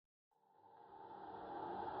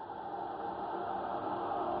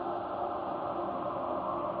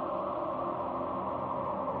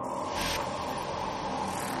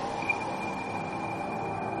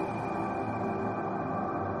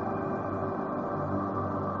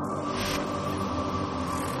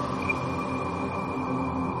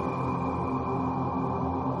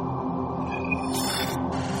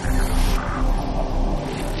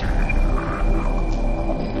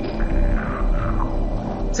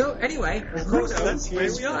So anyway, who knows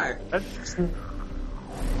where we are?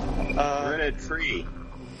 We're in a tree.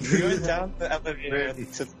 We went down the elevator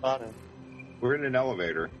to the bottom. We're in an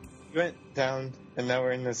elevator. We went down, and now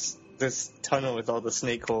we're in this tunnel with all the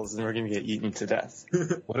snake holes, and we're going to get eaten to death.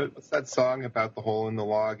 What's that song about the hole in the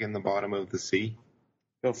log in the bottom of the sea?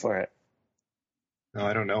 Go for it. No,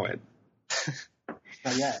 I don't know it.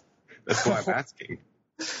 Not yet. That's why I'm asking.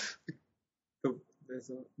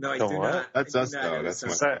 No, I The do what? not. That's I do us, not though. know That's this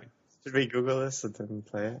my song. thing. Should we Google this and then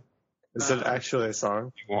play it? Is it actually a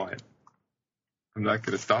song? You want? I'm not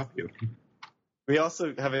going to stop you. We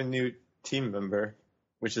also have a new team member,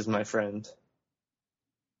 which is my friend.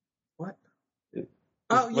 What?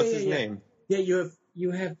 What's Yeah, his name? Yeah,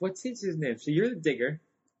 you have what's his name? So you're the digger.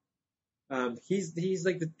 He's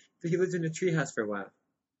like he lived in a treehouse for a while.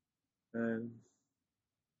 What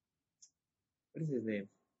is his name?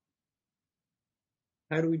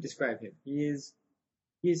 How do we describe him? He is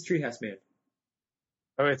Treehouse Man.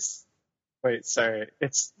 Oh, sorry.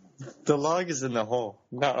 It's the log is in the hole,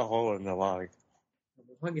 not a hole in the log. The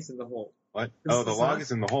log is in the hole. What? This Oh, the is log us?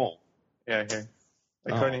 is in the hole. Yeah, here.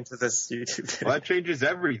 According to this YouTube video. Well, that changes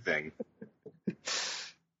everything.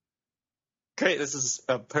 Great, this is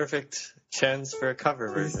a perfect chance for a cover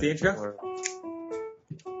version. Is this the intro? Or-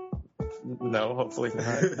 No, hopefully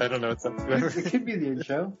not. I don't know what's up. It could be the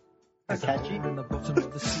intro. Not catchy. In the bottom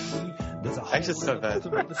of the sea, there's a hole. Actually, it's not in the bad.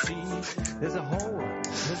 bottom of the sea. There's a hole.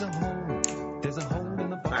 There's a hole. There's a hole in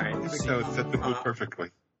the bottom Alright, of I the think sea. that would set the mood perfectly.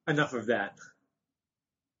 Enough of that.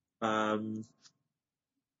 I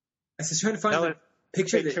was just trying to find the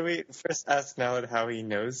picture Wait, that can we first ask Naled how he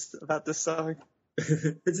knows about this song?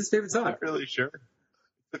 it's his favorite I'm song. not really sure.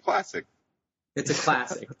 It's a classic. It's a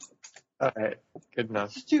classic. Alright, good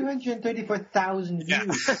enough. It's 234,000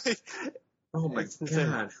 views. Oh my That's insane.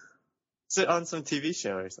 god. Is it on some TV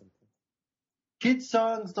show or something?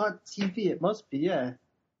 Kidsongs.tv, it must be, yeah. Why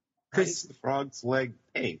Chris, is the frog's leg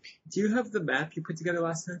pink? do you have the map you put together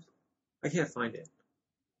last time? I can't find it.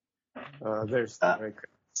 There's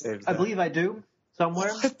saved I that. believe I do,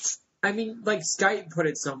 somewhere. What? I mean, like Skype put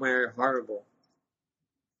it somewhere horrible.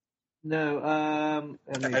 No,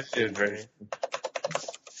 let me see. Edited version.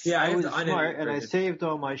 Yeah, I I have was the smart, unedited and I version. saved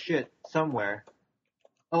all my shit somewhere.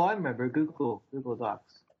 Oh, I remember, Google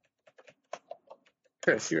Docs.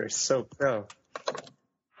 Chris, you are so pro.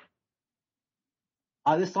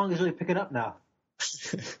 This song is really picking up now.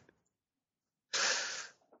 I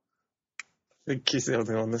think he's the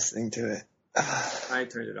only one listening to it. I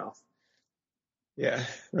turned it off. Yeah,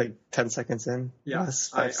 like 10 seconds in. Yeah, Yes,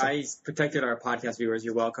 5 seconds. I protected our podcast viewers.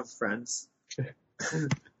 You're welcome, friends.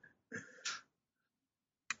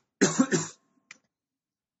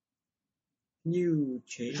 Can you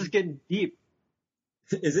change? This is getting deep.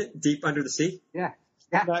 Is it deep under the sea? Yeah.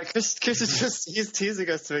 No, Chris is he's teasing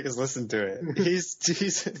us to make us listen to it.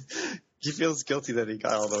 He feels guilty that he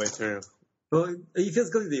got all the way through. Well, he feels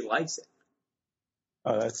guilty that he likes it.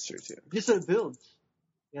 Oh, that's true too. Just so it builds,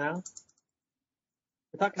 you know?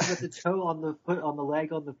 We're talking about the toe on the foot, on the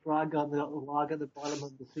leg, on the frog, on the log, at the bottom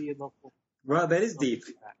of the sea, and the Well, that is deep.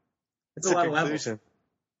 It's a lot of levels. conclusion.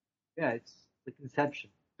 Yeah, it's the conception.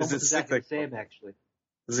 Does it Almost stick exactly like- the same, actually.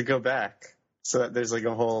 Does it go back so that there's like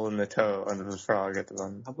a hole in the toe under the frog at the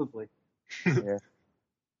bottom? Probably. Yeah.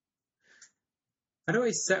 How do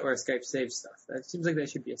I set where Skype saves stuff? That seems like that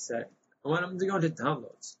should be a set. I want them to go into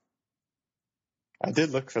downloads. I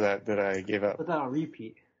did look for that, but I gave up. Put that on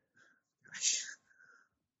repeat.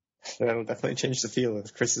 That'll definitely change the feel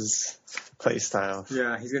of Chris's play style.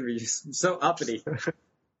 Yeah, he's gonna be so uppity.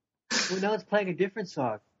 Well, now it's playing a different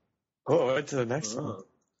song. Oh, I went to the next one. Oh.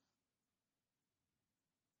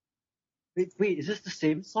 Wait, is this the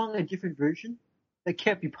same song, a different version? That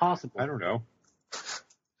can't be possible. I don't know.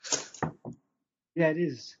 Yeah, it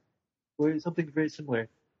is. Or something very similar.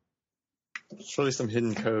 It's probably some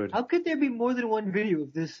hidden code. How could there be more than one video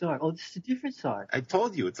of this song? Oh, this is a different song. I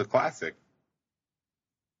told you, it's a classic.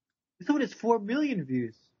 This one has 4 million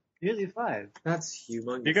views. Nearly 5. That's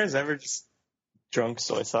humongous. You guys ever just drunk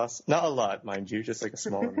soy sauce? Not a lot, mind you, just like a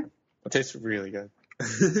small amount. It tastes really good.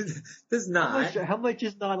 Does not. How much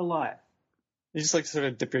is not a lot? You just like sort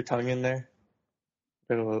of dip your tongue in there.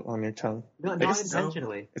 Put it on your tongue. No, I not guess so.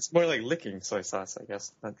 intentionally. It's more like licking soy sauce, I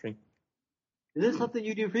guess, not drinking. Is this something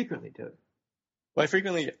you do frequently, too? Well, I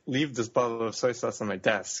frequently leave this bottle of soy sauce on my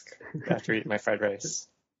desk after I eat my fried rice.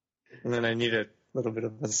 And then I need a little bit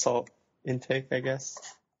of a salt intake, I guess.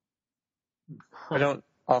 I don't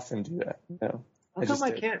often do that, no. How I come just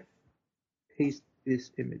I did. can't paste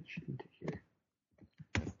this image into here?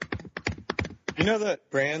 You know that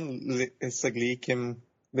brand? It's like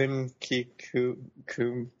Lim Ki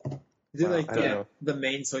Kum. Is it Wow, like I don't know. the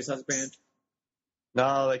main soy sauce brand?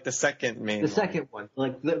 No, like the second main. The second one,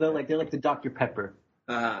 like they're like the Dr. Pepper.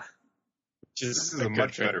 Ah, Which is This is a a good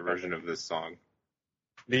much drink. better version of this song.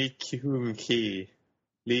 Lee Kum Ki.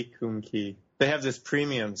 They have this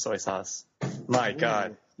premium soy sauce. My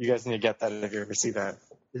God, you guys need to get that if you ever see that.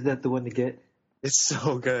 Is that the one to get? It's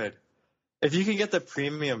so good. If you can get the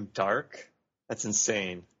premium dark, that's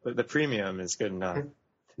insane. But the premium is good enough. And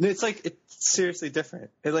it's seriously different.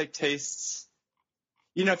 It like tastes,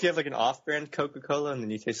 if you have like an off-brand Coca-Cola and then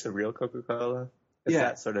you taste the real Coca-Cola, it's Yeah.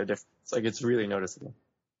 that sort of difference. It's really noticeable.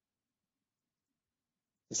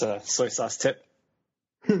 It's a soy sauce tip.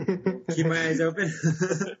 keep my eyes open.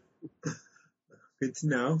 Good to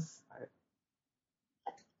know.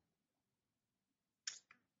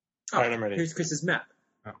 All right, I'm ready. Here's Chris's map.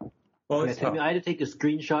 Oh. Well, I had to take a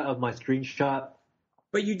screenshot of my screenshot,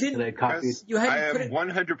 but you and I didn't. copied. Chris, You had I to am put it.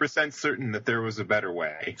 100% certain that there was a better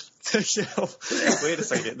way. Wait a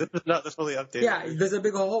second. This is not the fully updated. Yeah, there's a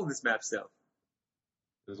big hole in this map still.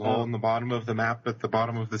 There's a hole in the bottom of the map at the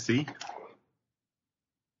bottom of the sea.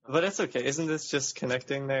 But that's okay. Isn't this just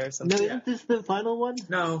connecting there or No, something? isn't this the final one?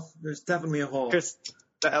 No, there's definitely a hole. Because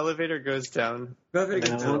the elevator goes down. Velvet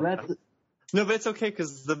No. Gate- Well, that's No, but it's okay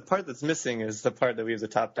because the part that's missing is the part that we have the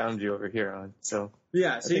top-down view over here on. So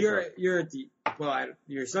Yeah, so think you're at the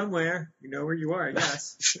you're somewhere. You know where you are, I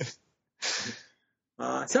guess.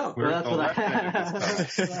 So We're at well, the that's what left end of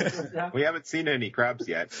this tunnel. We haven't seen any crabs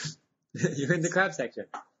yet. you're in the crab section.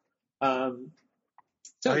 So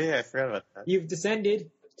oh yeah, I forgot about that. you've descended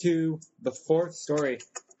to the 4th story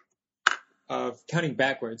of counting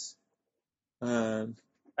backwards.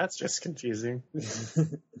 That's just confusing. You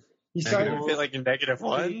You started. feel like you're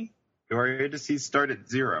 -1. Our indices start at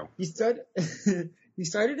 0. You started. You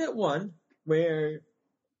started at 1, where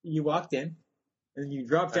you walked in, and you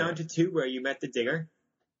dropped down to 2, where you met the digger,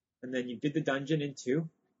 and then you did the dungeon in 2, and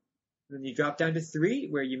then you dropped down to 3,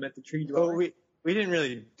 where you met the tree Well, dweller. we didn't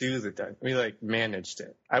really do the dungeon. We managed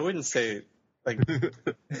it. I wouldn't say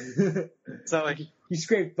it's not like You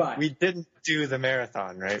scraped by. we didn't do the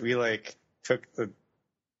marathon, right? We took the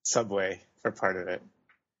subway for part of it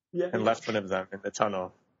yeah, and left one of them in the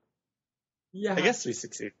tunnel. Yeah, I guess we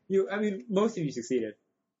succeeded. Most of you succeeded.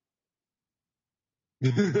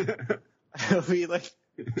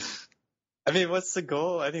 What's the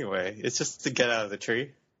goal anyway? It's just to get out of the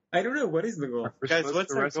tree. I don't know what is the goal. We're Guys, supposed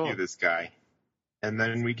what's to our rescue goal? this guy. And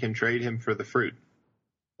then we can trade him for the fruit.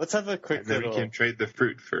 Let's have a quick And then we little can trade the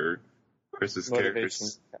fruit for Chris's motivation.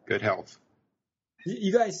 character's good health.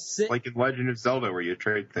 You guys sit. Like in Legend of Zelda where you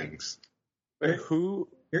trade things. Wait, who?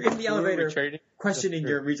 You're in the who are we elevator, trading? questioning The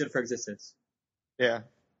your fruit. reason for existence. Yeah.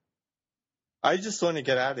 I just want to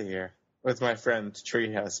get out of here with my friend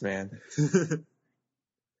Treehouse Man.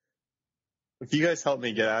 If you guys help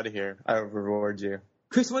me get out of here, I will reward you.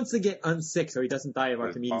 Chris wants to get unsick so he doesn't die of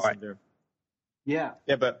Archimedes Why? syndrome. yeah.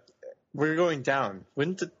 Yeah, but we're going down.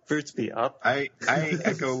 Wouldn't the fruits be up? I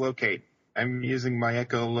echolocate. I'm using my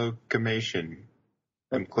echolocation.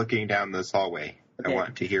 I'm clicking down this hallway. Okay. I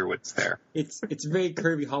want to hear what's there. It's a very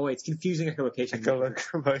curvy hallway. It's confusing echolocation.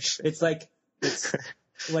 Echolocomotion. It's like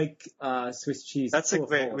Swiss cheese. That's full a of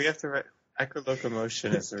wait. holes. We have to write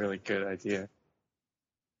echolocomotion is a really good idea.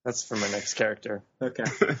 That's for my next character. Okay.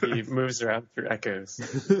 He moves around through echoes.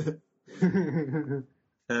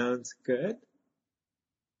 Sounds good.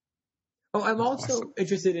 Oh, I'm That's also awesome.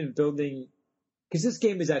 interested in building, because this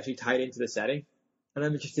game is actually tied into the setting, and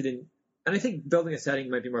I'm interested in, and I think building a setting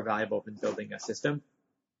might be more valuable than building a system.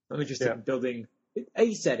 I'm interested Yeah. in building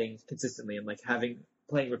a setting consistently and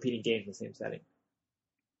playing repeating games in the same setting.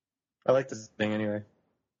 I like this thing anyway.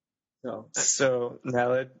 So, So,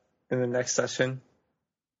 Naled, in the next session,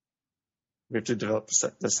 we have to develop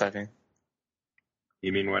the setting.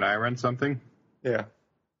 You mean when I run something? Yeah.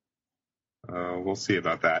 We'll see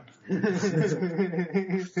about that.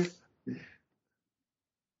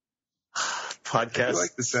 Podcast. I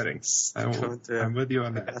like the settings. Coming through. I'm with you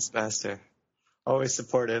on that. Fast master. Always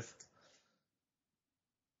supportive.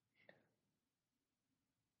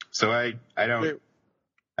 So I don't Wait.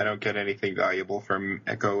 I don't get anything valuable from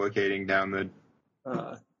echolocating down the.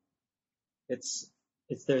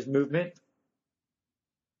 there's movement.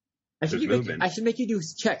 There's movement. I should make you do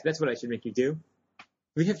checks. That's what I should make you do.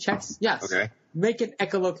 We have checks? Yes. Okay. Make an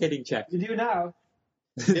echolocating check. You do now.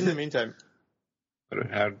 In the meantime,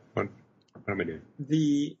 What am I doing?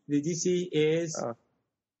 The DC is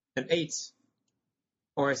an 8,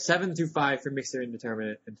 or a 7 through 5 for mixer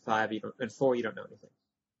indeterminate, and 4 you don't know anything.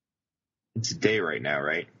 It's day right now,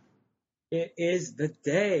 right? It is the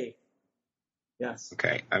day. Yes.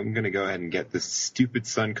 Okay. I'm gonna go ahead and get this stupid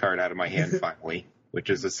sun card out of my hand finally. which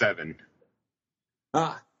is a 7.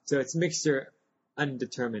 So it's mixture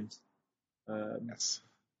undetermined. Yes.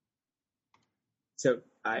 So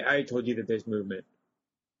I told you that there's movement.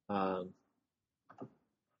 Not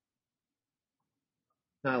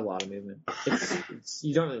a lot of movement. It's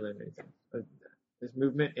you don't really learn anything. There's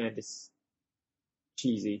movement and it's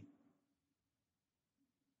cheesy.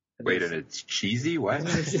 And Wait, and it's cheesy? What?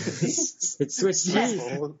 it's Swiss cheese.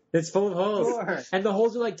 It's full of holes. Sure. And the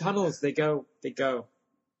holes are like tunnels. They go.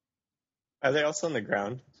 Are they also on the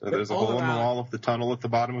ground? So there's a all hole in the around. wall of the tunnel at the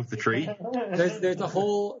bottom of the tree? There's a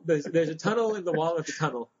hole. There's a tunnel in the wall of the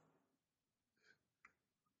tunnel.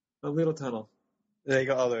 A little tunnel. They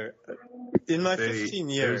go all there. In my 15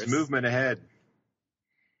 years, There's movement ahead.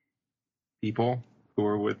 People who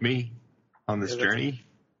are with me on this journey.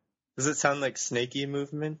 does it sound like snaky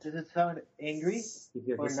movement? Does it sound angry You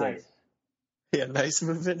hear or hissing. nice? Yeah, nice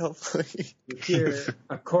movement, hopefully. You hear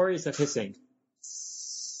a chorus of hissing.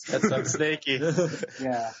 That sounds snaky.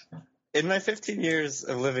 Yeah. In my 15 years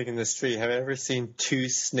of living in this tree, have I ever seen two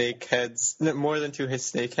snake heads, no, more than two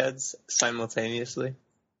snake heads simultaneously?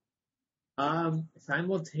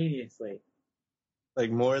 Simultaneously. Like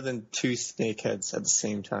more than two snake heads at the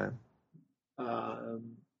same time.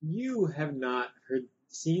 You have not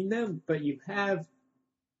seen them, but you have.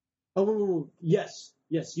 Oh, yes,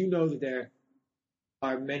 you know that there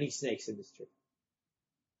are many snakes in this tree.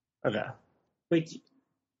 Okay. Wait,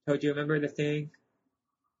 do you remember the thing?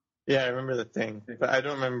 Yeah, I remember the thing, but I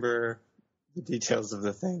don't remember the details of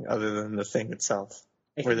the thing other than the thing itself.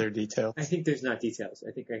 Were there details? I think there's not details.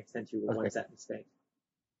 I think I sent you a Okay. one sentence thing.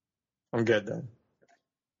 I'm good then.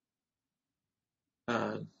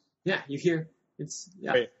 Yeah, you hear it's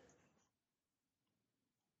yeah. Wait.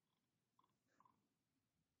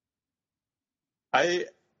 I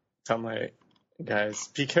tell my guys,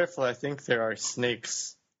 be careful, I think there are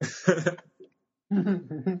snakes.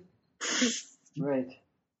 Right.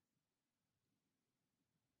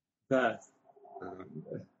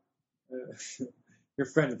 Your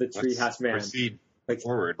friend of the Let's treehouse man. proceed Like,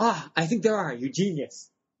 forward. I think there are. You genius.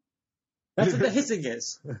 That's what the hissing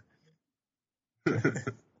is.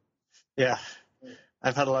 Yeah.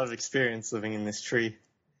 I've had a lot of experience living in this tree.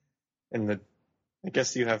 I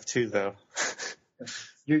guess you have too, though.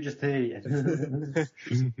 You're just an idiot.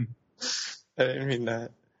 I didn't mean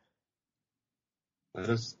that. Let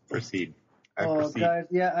us proceed. I Oh, proceed guys,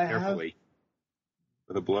 yeah, I have. carefully.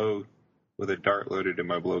 With a dart loaded in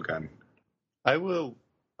my blowgun. I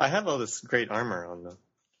have all this great armor on them.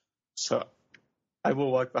 So I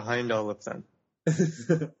will walk behind all of them.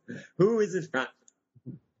 Who is in front?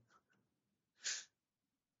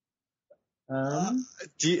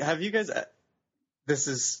 Have you guys, this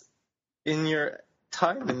is in your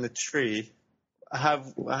time in the tree, how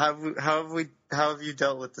have you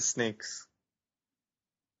dealt with the snakes?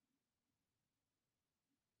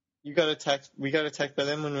 We got attacked by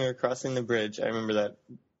them when we were crossing the bridge. I remember that.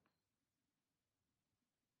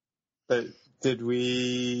 But did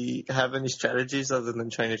we have any strategies other than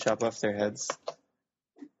trying to chop off their heads?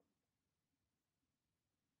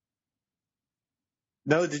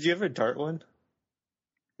 No, did you ever dart one?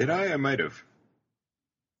 Did I? I might have.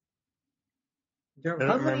 I don't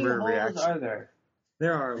How many remember a holes reaction. are there?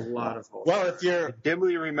 There are a lot of holes. Well, if I you're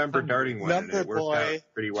dimly remember darting one, and number it worked boy out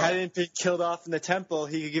pretty well. hadn't been killed off in the temple,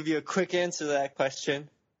 he could give you a quick answer to that question.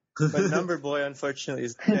 But number boy, unfortunately,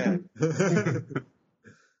 is dead.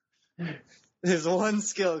 His one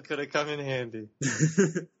skill could have come in handy.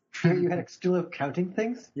 You had a skill of counting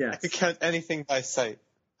things? I Yes. could count anything by sight.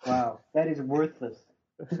 Wow, that is worthless.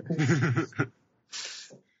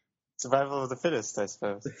 Survival of the fittest, I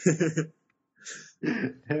suppose.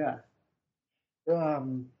 Yeah.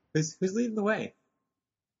 Who's leading the way?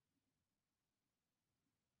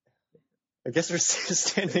 I guess we're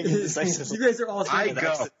standing You indecisively. guys are all I standing go.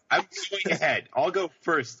 next. I'm going ahead. I'll go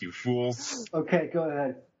first, you fools. Okay, go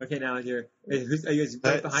ahead. Okay, now are you guys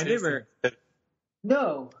right behind him or?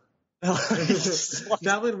 No,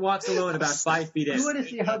 Nalin walks alone about 5 feet you in. want to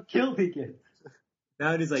see how killed he gets.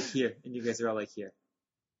 Now it is like here, and you guys are all like here.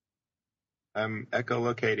 I'm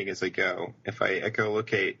echolocating as I go. If I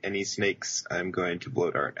echolocate any snakes, I'm going to blow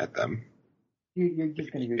dart at them. You're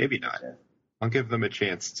just going to Maybe not. I'll give them a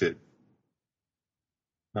chance to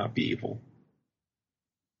not be evil.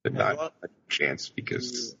 But not a chance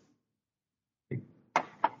because they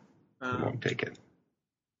won't take it.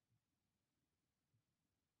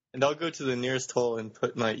 And I'll go to the nearest hole and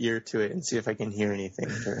put my ear to it and see if I can hear anything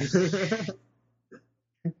first.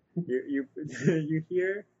 you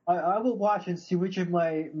hear? I will watch and see which of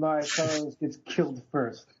my fellows gets killed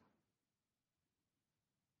first.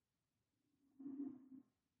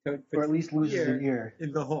 Toad Or puts at least loses ear an ear.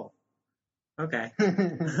 in the hole. Okay.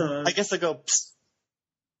 I guess I go, psst,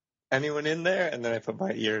 anyone in there? And then I put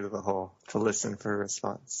my ear to the hole to listen for a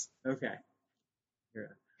response. Okay.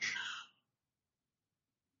 Here.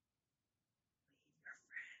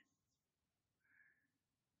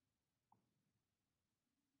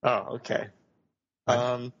 Oh, okay.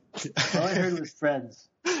 All I heard was friends.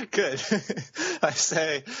 Good. I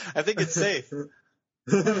think it's safe.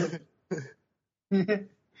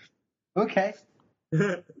 Okay.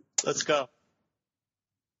 Let's go.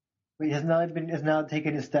 Wait, has now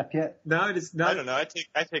taken his step yet? No, it is not. I don't know.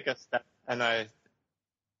 I take a step and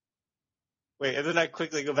wait, and then I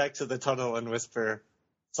quickly go back to the tunnel and whisper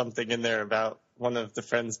something in there about one of the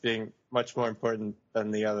friends being much more important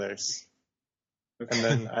than the others. Okay.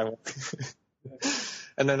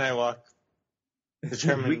 And then I walk.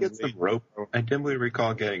 Did we get some rope? I dimly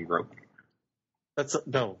recall getting rope.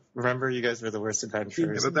 No. Remember, you guys were the worst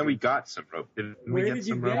adventurers. Yeah, but then we got some rope. Didn't we Where get did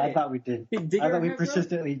you some get rope? it? I thought we did. Did Digger I thought we have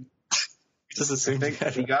persistently. Just I assumed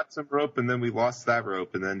think we got some rope and then we lost that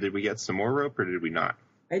rope, and then did we get some more rope or did we not?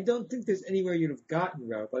 I don't think there's anywhere you'd have gotten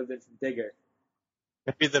rope other than from Digger.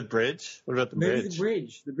 Maybe the bridge? What about the Maybe bridge? the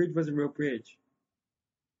bridge. The bridge was a rope bridge.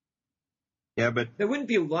 Yeah, but There wouldn't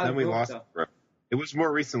be a lot then of we rope, lost though. rope. It was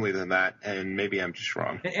more recently than that, and maybe I'm just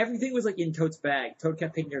wrong. And everything was like in Toad's bag. Toad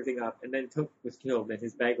kept picking everything up, and then Toad was killed, and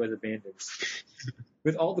his bag was abandoned.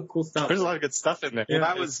 With all the cool stuff. There's a lot of good stuff in there. Well,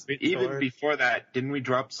 that was Sweet even sword. before that. Didn't we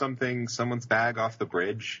drop someone's bag off the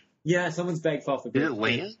bridge? Yeah, someone's bag fell off the Did bridge. it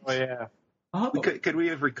land? Oh, yeah. Oh, Could we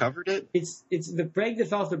have recovered it? it's the bag that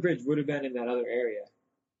fell off the bridge would have been in that other area.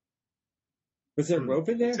 Was there rope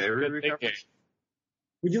in there? Did we Good recover? thinking.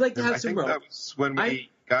 Would you like to I have some think rope? that was when we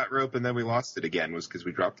got rope and then we lost it again, was because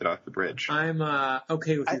we dropped it off the bridge. I'm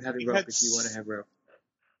okay with you I having think rope if that's- you want to have rope.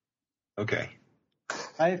 Okay,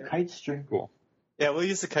 I have kite string. cool. Yeah, we'll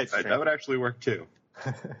use the kite string. That would actually work too.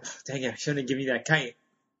 Dang it, I shouldn't have given you that kite.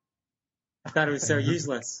 I thought it was so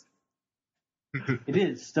useless. It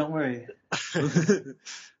is. Don't worry.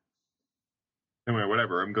 Anyway,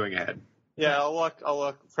 whatever. I'm going ahead. Yeah, I'll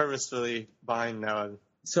walk purposefully behind now. Or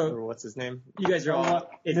So what's his name? you guys are I'll all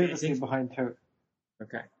walk nervously advancing. behind Toad.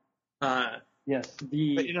 Okay. Yes. But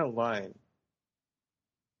in The a line.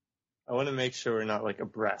 I want to make sure we're not like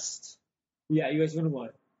abreast. yeah, you guys want to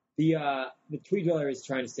want the tree dweller is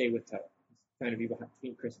trying to stay with Toad. He's trying to be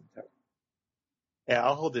between Chris and Toad. Yeah,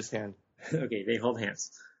 I'll hold his hand. Okay, they hold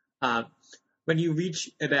hands. When you reach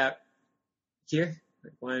about here,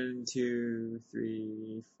 like 1, 2,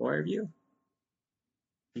 3, 4 of you,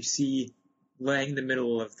 you see laying in the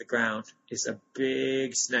middle of the ground is a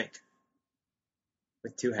big snake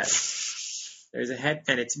with 2 heads. There's a head,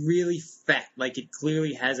 and it's really fat, like it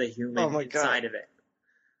clearly has a human Oh my God. inside of it.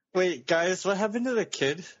 Wait, guys, what happened to the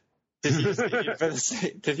kid?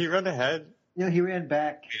 Did he run ahead? You know, he ran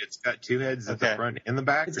back. It's got 2 heads at the Okay. front and the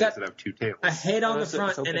back, It's or got does it have 2 tails? A head on the It's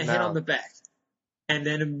front and open a head now. on the back. And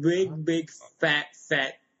then a big, fat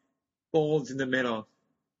bulge in the middle.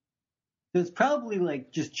 So it's probably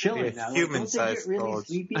like just chilling A now. Like, don't they human-sized get really bulge.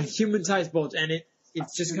 sleepy? A human-sized bulge, and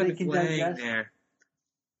it's just So kind they of can laying digest? there.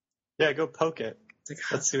 Yeah, go poke it. It's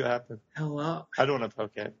like, Let's see what happens. hello. I don't want to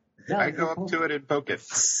poke it. Yeah, I like, go up to it and poke it.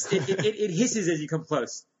 It hisses as you come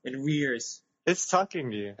close and rears. It's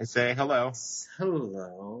talking to you. I say hello.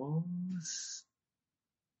 Hello.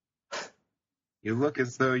 You look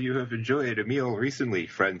as though you have enjoyed a meal recently,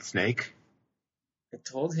 friend snake. I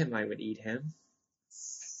told him I would eat him.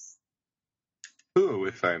 Who,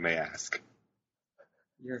 if I may ask?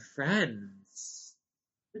 Your friends.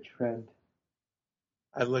 Which friend?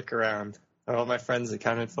 I look around. Are all my friends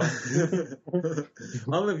accounted for?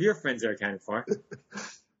 All of your friends are accounted for.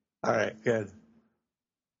 All right, good.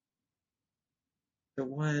 The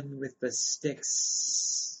one with the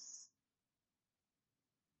sticks.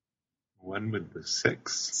 One with the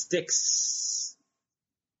 6 Sticks.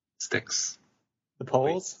 sticks. The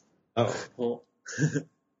poles? Oh, Oh,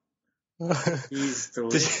 he's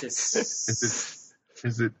delicious.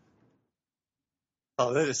 is it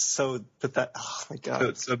Oh, that is so. But that. Oh my god.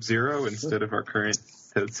 Toad Sub-Zero instead of our current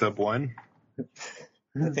Toad Sub-1?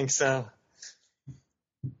 I think so.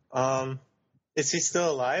 Is he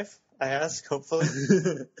still alive? I ask. Hopefully.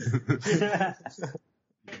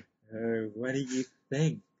 What do you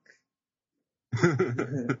think?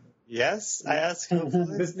 Yes, I ask.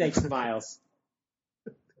 Hopefully. The snake smiles.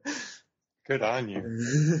 Good on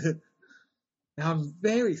you. Now I'm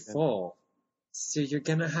very full, so you're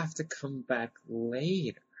gonna have to come back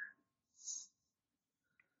later.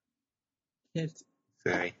 Can't.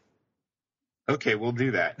 Say, okay, we'll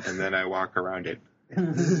do that. And then I walk around it.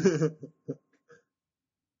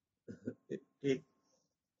 it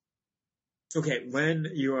Okay, when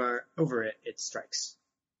you are over it, it strikes.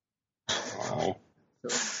 Wow.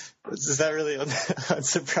 So, Is that really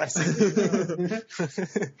unsurprising?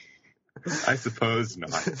 I suppose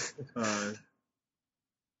not. uh,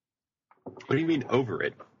 What do you mean over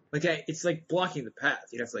it? okay, it's like blocking the path.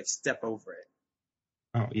 You'd have to like step over it.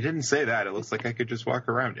 Oh, you didn't say that. It looks like I could just walk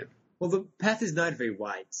around it. Well, the path is not very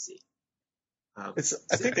wide, see. I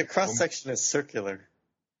think the cross section is circular,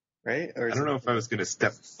 right? Or I is don't it- know if I was going to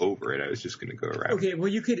step over it. I was just going to go around. Okay, well,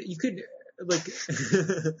 you could like,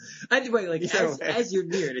 either way, like, Either way. as you're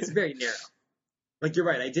near it, it's very narrow. Like, you're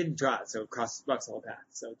right, I didn't draw it, so it blocks the whole path.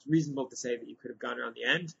 So it's reasonable to say that you could have gone around the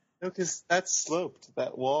end. No, because that's sloped.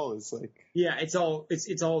 That wall is like. Yeah, it's all a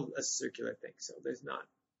circular thing, so there's not.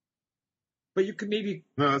 But you could maybe,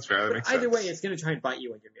 No, that's fair. That but makes either sense. way, it's going to try and bite you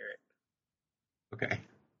when you're near it. Okay.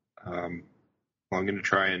 Well, I'm going to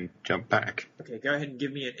try and jump back. Okay, go ahead and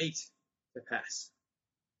give me an 8 to pass.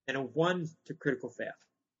 And a 1 to critical fail.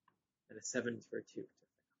 And a 7 for a 2.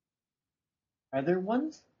 Are there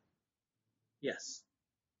ones? Yes.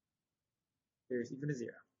 There's even a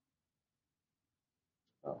 0.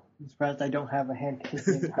 Oh, I'm surprised I don't have a hand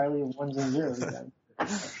consisting entirely of ones and zeros then.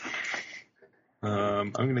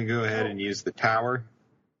 I'm going to go ahead and use the tower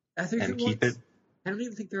Are there and even keep ones? it. I don't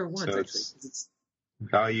even think there are ones, So actually. it's- 'Cause it's,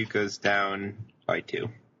 Value goes down by 2.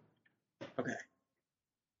 okay.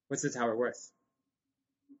 What's the tower worth?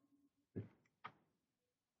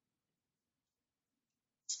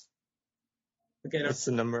 Okay, What's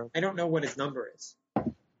the number? I don't know what its number is.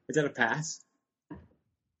 Is that a pass?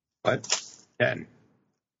 What? 10.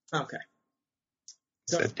 Okay.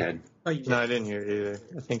 So, Said 10. oh, you did. No, I didn't hear it either.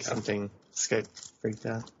 I think something Skype freaked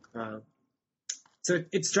out. So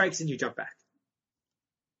it strikes and you jump back.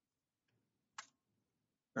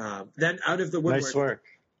 Then out of the woodwork, Nice work.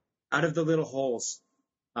 out of the little holes,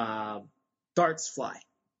 darts fly.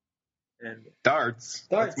 And Darts.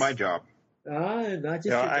 Darts. That's my job. not just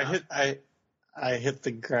No, your job. I hit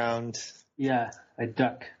the ground. Yeah, I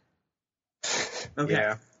duck. Okay.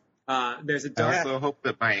 Yeah. There's a I dart. also hope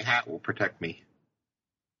that my hat will protect me.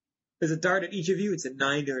 There's a dart at each of you. It's a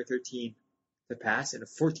 9 or a 13 to pass and a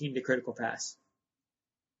 14 to critical pass.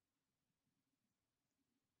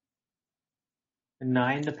 A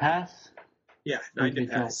 9 to pass? Yeah, 9 to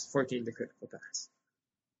Okay, pass, 14 to critical pass.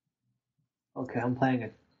 Okay, I'm playing a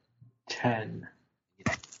 10.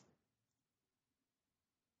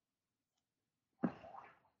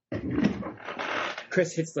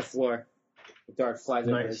 Chris hits the floor. The dart flies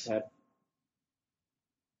over Nice. his head.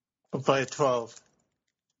 I'll play a 12.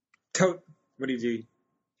 Tote, what do? You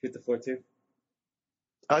hit the floor too?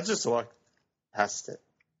 I'll just walk past it.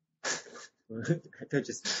 Tote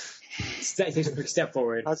just takes a quick step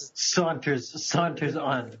forward. I'll just, Saunters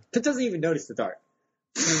on. Tote doesn't even notice the dart.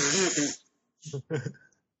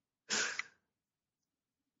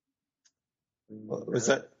 what was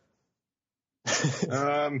that?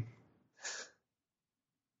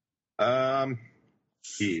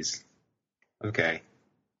 Geez. Okay.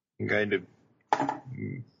 I'm going to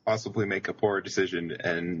possibly make a poor decision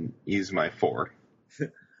and use my 4.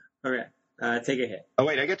 Okay, take a hit. Oh,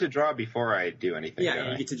 wait, I get to draw before I do anything. Yeah, don't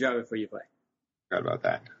you I? get to draw before you play. Forgot about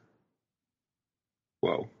that.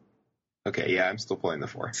 Whoa. Okay, yeah, I'm still playing the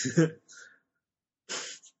 4.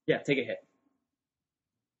 Yeah, take a hit.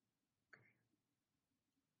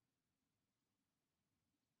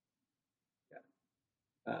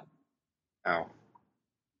 Ow.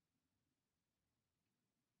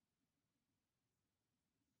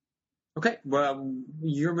 Okay, well,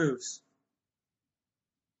 your moves.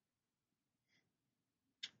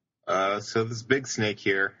 So this big snake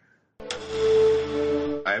here,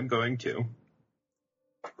 I am going to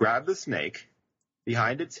grab the snake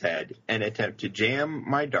behind its head and attempt to jam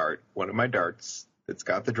my dart, one of my darts that's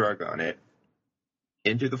got the drug on it,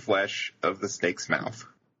 into the flesh of the snake's mouth.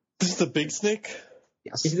 This is the big snake?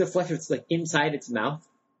 Yes. Into the flesh that's like inside its mouth.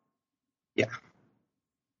 Yeah.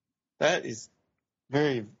 That is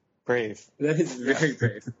very brave. That is very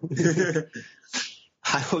brave.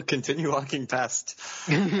 I will continue walking past.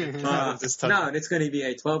 Just No, it's going to be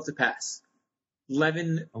a 12 to pass.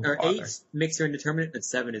 11 Oh, or bother. 8 makes her indeterminate, and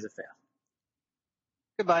 7 is a fail.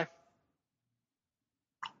 Goodbye.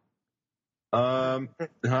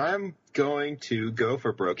 I'm going to go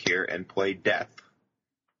for Brooke here and play Death,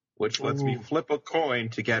 which lets me flip a coin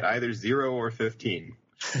to get either 0 or 15.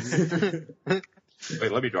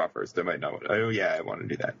 Wait, let me draw first. I might not. Oh, yeah, I want to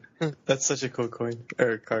do that. That's such a cool coin.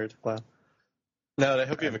 Or card. Wow. No, I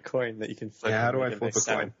hope you have a coin that you can flip. Yeah, how and do I make flip a nice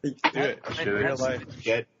coin? sound. Do it. Should In I real just life.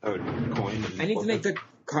 get a coin? I need to make the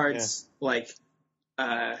cards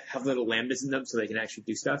have little lambdas in them so they can actually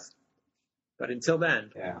do stuff. But until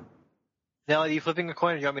then, Yeah. Now, are you flipping a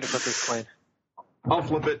coin, or do you want me to flip this coin? I'll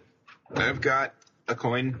flip it. I've got a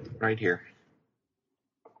coin right here.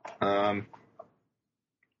 Should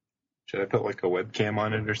I put like a webcam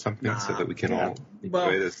on it or something so that we can all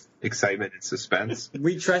enjoy this excitement and suspense?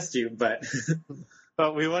 We trust you, but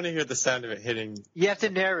But we want to hear the sound of it hitting. You have to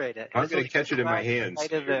narrate it. I'm going to catch it in my hands. Right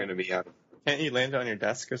So of you're it. going to be out. Can't you land it on your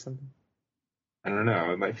desk or something? I don't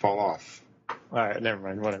know. It might fall off. All right, never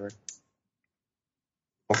mind. Whatever.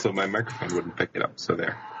 Also, my microphone wouldn't pick it up, so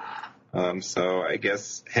there. So I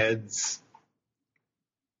guess heads.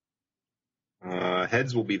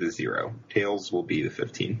 Heads will be the 0. Tails will be the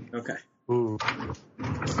 15. okay. Ooh,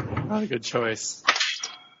 not a good choice.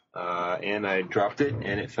 And I dropped it,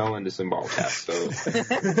 and it fell into some ball taps. So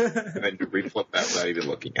I had to reflip that without even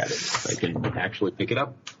looking at it. So I can actually pick it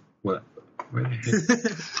up. What?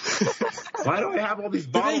 Why do I have all these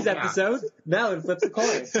balls? Today's episode, Malin flips a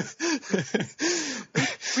coin.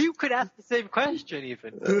 You could ask the same question,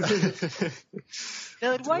 even.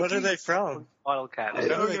 Dylan, why What do are you they from? bottle caps? I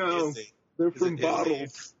don't know. They're from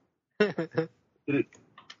bottles.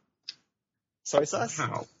 Soy sauce?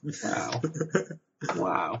 Wow. Wow.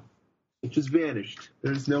 Wow. It just vanished.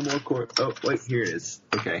 There's no more cord. Oh, wait, here it is.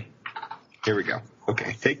 Okay. Here we go.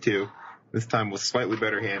 Okay, take 2. This time with slightly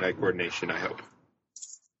better hand-eye coordination, I hope.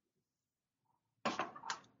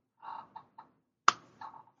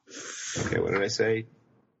 Okay, what did I say?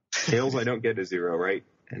 Tails, I don't get a 0, right?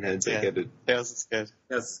 And heads, I get a... Tails is good.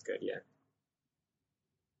 That's good, yeah.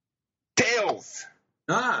 Tails!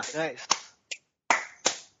 Ah, Nice.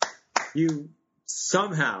 you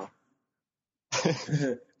somehow,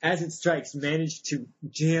 as it strikes, manage to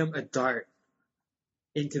jam a dart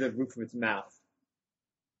into the roof of its mouth.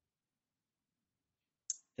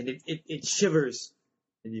 And it shivers,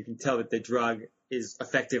 and you can tell that the drug is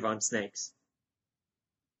effective on snakes.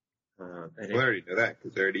 Well, I already know that,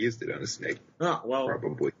 because I already used it on a snake. Oh, well.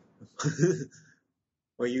 Probably.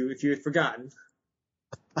 Well, if you had forgotten.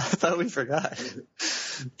 I thought we forgot.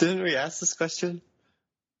 Didn't we ask this question?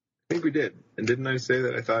 I think we did. And didn't I say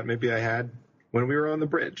that I thought maybe I had when we were on the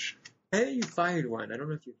bridge? I think you fired one. I don't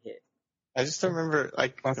know if you hit. I just don't remember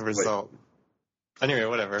the Possibly. result. Anyway,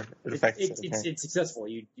 whatever. It affects it. It's successful.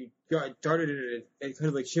 You darted it, and it kind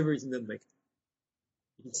of like shivers, and then like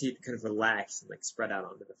you can see it kind of relax and like spread out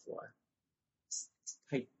onto the floor. Its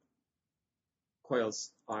tight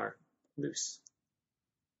coils are loose.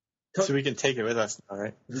 So we can take it with us now,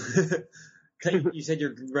 right? You said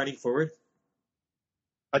you're running forward.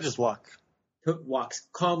 I just walk. Tote walks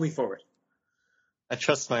calmly forward. I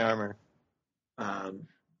trust my armor.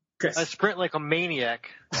 Chris. I sprint like a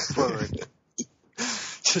maniac forward.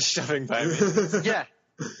 Just shoving by me. Yeah.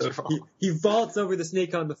 He vaults over the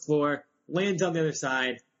snake on the floor, lands on the other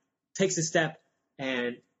side, takes a step,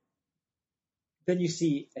 and then you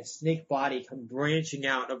see a snake body come branching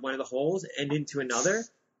out of one of the holes and into another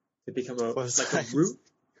to become a root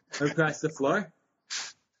across the floor.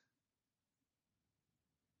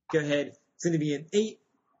 Go ahead. It's going to be an 8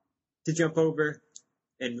 to jump over,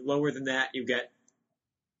 and lower than that, you get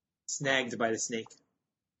snagged by the snake.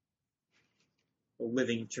 A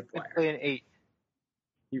living tripwire. Play an 8.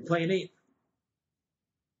 You play an 8.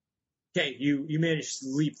 Okay, you manage to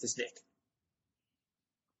leap the snake.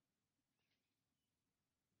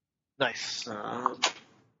 Nice.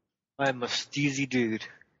 I'm a steezy dude.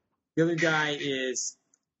 The other guy is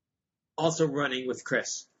also running with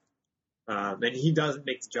Chris. And he doesn't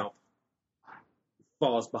make the jump. He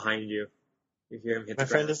falls behind you. You hear him hit My the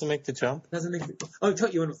friend ground. doesn't make the jump? Doesn't make the... Oh,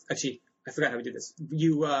 actually, I forgot how we did this.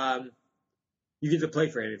 You get to play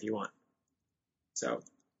for him if you want. So,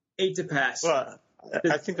 8 to pass. Well,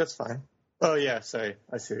 I think that's fine. Oh, yeah, sorry.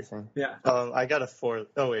 I see what you're saying. Yeah. I got a 4.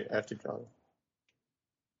 Oh, wait, I have to draw.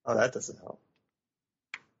 Oh, that doesn't help.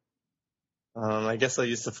 I guess I'll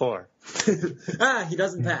use the 4. He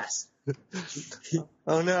doesn't pass.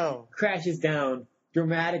 Oh, no. Crashes down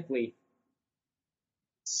dramatically,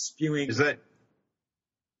 spewing. Is that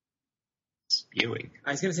spewing?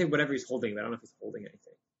 I was going to say whatever he's holding, but I don't know if he's holding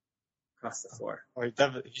anything across the floor. Or he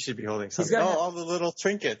should be holding something. got- all the little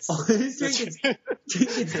trinkets. All his trinkets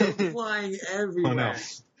go flying everywhere.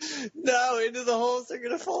 No, into the holes. They're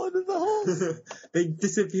going to fall into the holes. They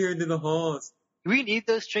disappear into the holes. Do we need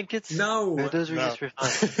those trinkets? No. Or those are No. just for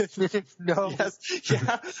fun. No. Yes.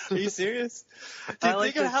 Yeah. Are you serious? Dude,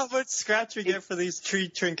 like think of this- how much scratch we get for these tree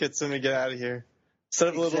trinkets when we get out of here. Instead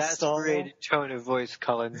of a little stall. Exasperated tone of voice,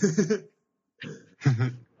 Cullen.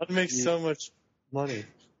 That makes so much money.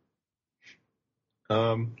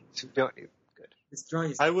 So don't need. Good. It's drawing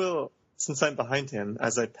his... I will, since I'm behind him,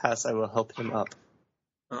 as I pass, I will help him up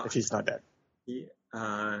Oh, if he's not dead. he,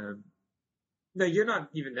 No, you're not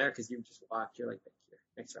even there because you just walked. You're like back here.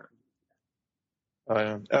 Next round.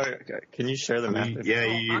 Okay. Can you share the map? I'm not we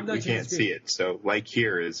changing can't screen. see it. So like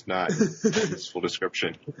here is not a useful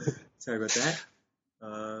description. Sorry about that.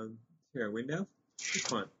 Here, a window.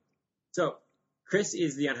 Come on. So, Chris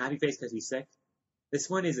is the unhappy face because he's sick. This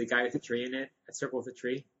one is a guy with a tree in it, a circle with a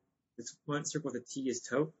tree. This one circle with a T is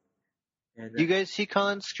Tote. And You guys see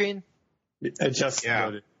Colin's screen? I just Yeah.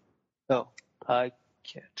 loaded. Oh, I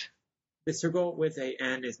can't. the circle with a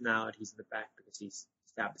N is Mallet. He's in the back because he's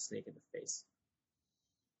stabbed the snake in the face.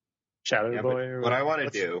 Shadow Yeah, Boy. but Or what I want to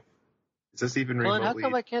what's- do, is this even Colin, how remotely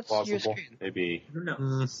come I can't see your plausible? screen? Maybe I don't know.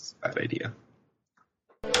 Mm, bad idea.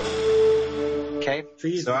 Okay.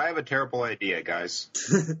 Tree is So I have a terrible idea, guys.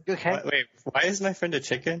 Okay. Wait, why is my friend a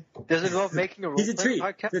chicken? Does it involve making a He's a role-playing tree.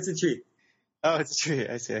 podcast? That's a tree. Oh, it's a tree.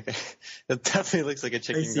 I see. Okay. It definitely looks like a I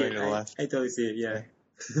chicken see going it. to the left. I totally see it, yeah.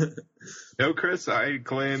 No, Chris, I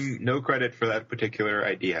claim no credit for that particular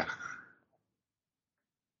idea.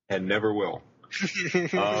 And never will.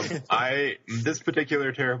 This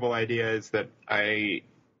particular terrible idea is that I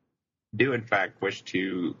do in fact wish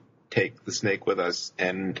to take the snake with us,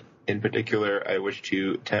 and in particular, I wish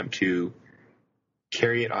to attempt to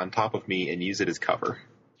carry it on top of me and use it as cover.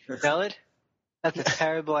 Valid? That's a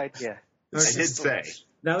terrible idea. I did say.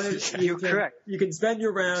 Now that You're can, correct. You can spend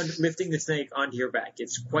your round lifting the snake onto your back.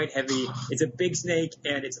 It's quite heavy. It's a big snake,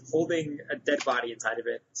 and it's holding a dead body inside of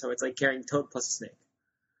it. So it's like carrying Toad plus a snake.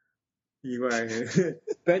 You are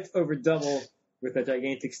bent over double with a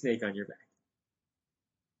gigantic snake on your back.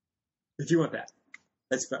 If you want that,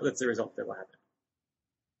 that's the result that will happen.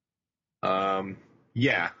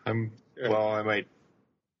 Yeah, I might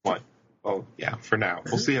want, well, yeah, for now.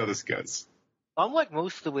 We'll see how this goes. I'm like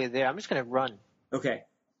most of the way there. I'm just going to run. Okay,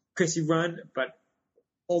 Chris, you run, but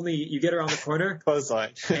only you get around the corner,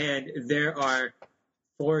 Clothesline. and there are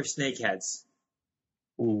 4 snake heads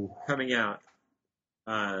Ooh. coming out.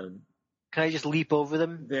 Can I just leap over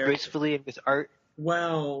them There- gracefully and with art?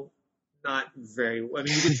 Well, not very. I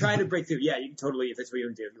mean, you can try to break through. Yeah, you can totally, if that's what you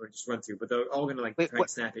want to do. If you want to just run through, but they're all going to Wait, try and what?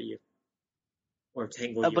 snap at you or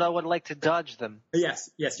tangle you. But I would like to dodge them. Yes,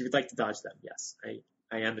 you would like to dodge them. Yes,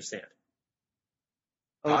 I understand.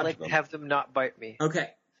 I would Dodge like them. to have them not bite me.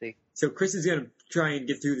 Okay, See. so Chris is going to try and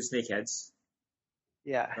get through the snake heads.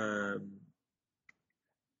 Yeah.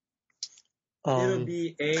 It'll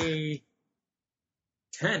be a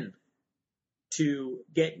 10 to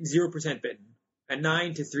get 0% bitten, a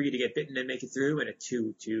 9 to 3 to get bitten and make it through, and a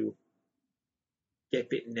 2 to get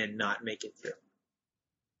bitten and not make it through.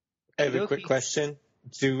 I have a Okay. quick question.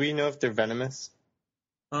 Do we know if they're venomous?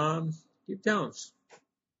 You don't.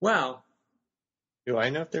 Well, Do I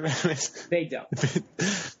know if they're venomous? they don't.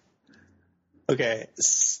 Okay.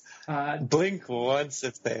 Uh, Blink once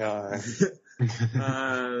if they are.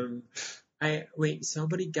 wait,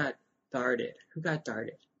 somebody got darted. Who got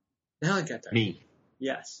darted? Mallet got darted. Me.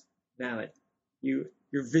 Yes, Mallet. Your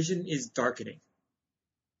vision is darkening.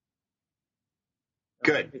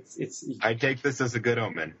 Good. It's I take this as a good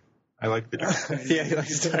omen. I like the dark. Yeah, he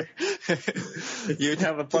likes dark. You'd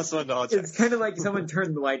have a +1 to all checks. it's kind of like someone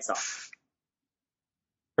turned the lights off.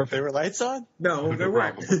 If there were lights on? No, there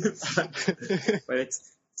weren't. Probably. But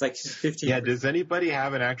it's like 15. Yeah, does anybody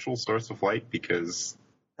have an actual source of light? Because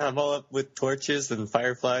I'm all up with torches and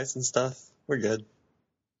fireflies and stuff. We're good.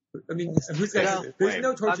 I mean, who's got? No, There's wait. no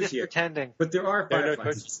I'm torches just here, pretending. but there are There are no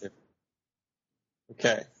fireflies. torches here.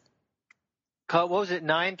 Okay. What was it?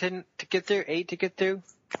 9 to get through? 8 to get through?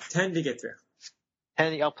 10 to get through.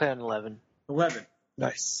 10. I'll play on 11. 11.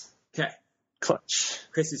 Nice. Okay, Clutch.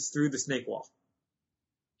 Chris is through the snake wall.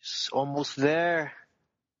 Just almost there.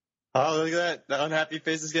 Oh, look at that. The unhappy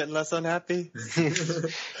face is getting less unhappy.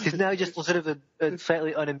 He's now just sort of a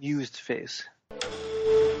slightly unamused face.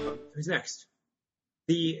 Who's next?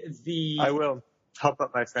 The I will help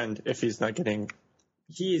out my friend if he's not getting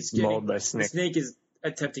he is mauled getting by the snake. snake is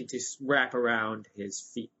attempting to wrap around his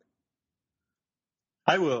feet.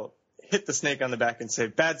 I will hit the snake on the back and say,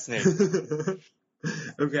 bad snake.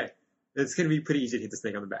 Okay, it's going to be pretty easy to hit the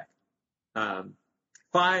snake on the back.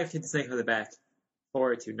 5 to hit the snake on the back.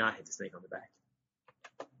 4 to not hit the snake on the back.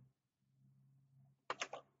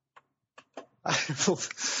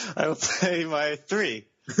 I will play my 3.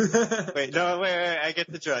 Wait, I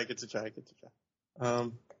get to try.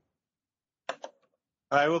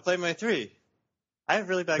 I will play my 3. I have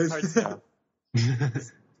really bad cards now.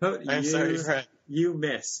 I'm sorry, friend. You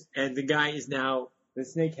miss, and the guy is now, the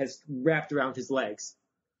snake has wrapped around his legs,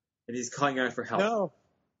 and he's calling out for help. No.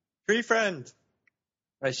 Free friend.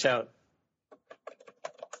 I shout.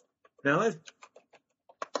 Now,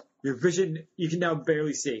 your vision, you can now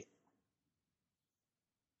barely see.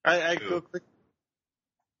 I go quick.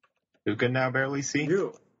 Who can now barely see?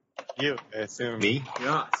 You. You, I assume. Me?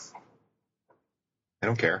 Yes. I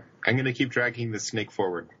don't care. I'm going to keep dragging the snake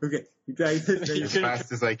forward Okay. You drag this thing. as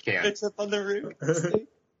fast as I can. It's up on the roof.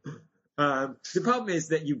 The problem is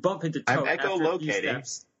that you bump into I'm Toad after a few echolocating.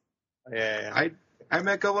 steps. Yeah. I'm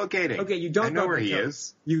echolocating. Okay, you don't I know bump where into he Toad.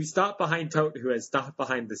 is. You stop behind Toad, who has stopped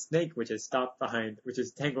behind the snake, which is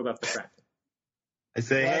tangled up the front. I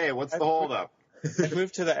say, Well, hey, what's the holdup? I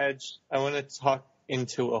moved to the edge. I want to talk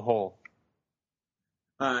into a hole.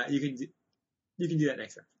 You can do that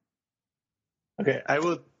next round. Okay,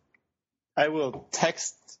 I will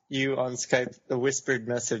text you on Skype the whispered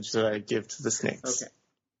message that I give to the snakes. Okay.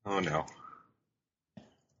 Oh, no.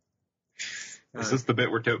 Is this the bit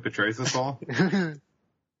where Toad betrays us all? No,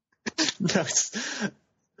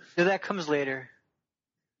 No, that comes later.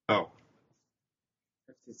 Oh.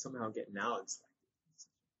 Have to somehow get Naled selected.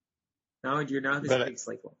 Now you're now this But big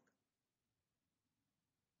slate one.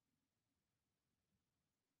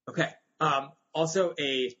 Okay. Also,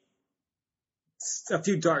 a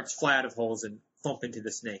few darts fly out of holes and thump into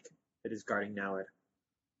the snake that is guarding Naled.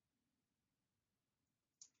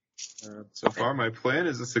 So far, my plan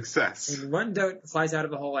is a success. And one dart flies out of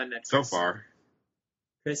the hole and that's So far.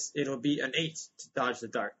 Chris, it'll be an 8 to dodge the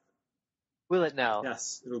dart. Will it now?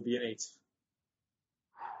 Yes, it'll be an 8.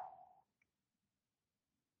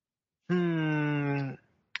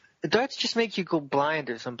 The darts just make you go blind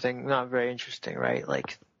or something. Not very interesting, right?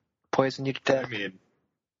 Like poison you to death. I mean,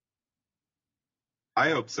 I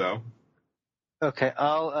hope so. Okay,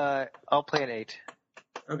 I'll play an 8.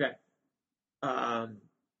 Okay.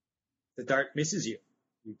 The dart misses you.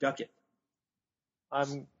 You duck it.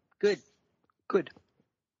 I'm good. Good.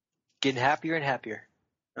 Getting happier and happier.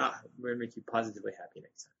 We're going to make you positively happy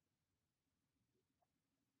next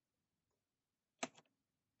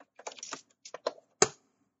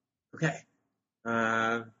time. Okay.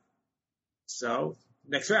 So,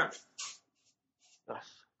 next round.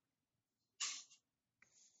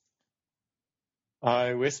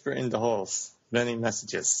 I whisper into holes. Many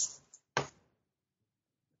messages.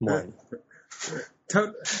 One.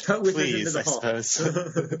 Toad whispers Please, into the I hole.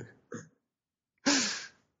 suppose.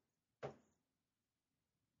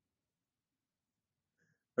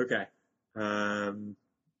 Okay.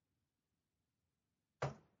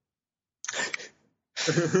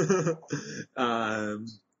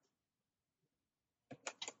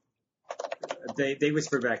 They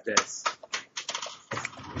whisper back this.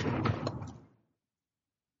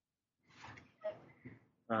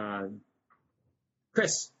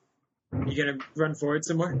 Chris, you gonna run forward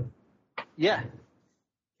some more? Yeah.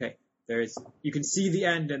 Okay. You can see the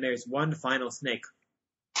end, and there's one final snake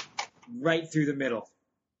right through the middle.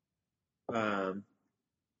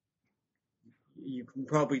 You can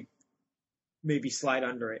probably maybe slide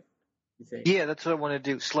under it. You think? Yeah, that's what I want to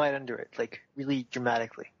do. Slide under it, like really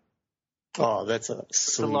dramatically. Oh, that's a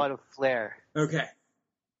It's sweet. a lot of flair. Okay.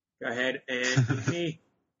 Go ahead and give me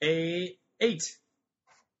a 8.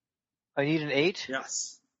 I need an 8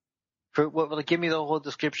 Yes. for what? Like, give me the whole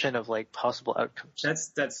description of like possible outcomes.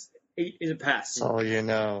 That's 8 is a pass. That's all you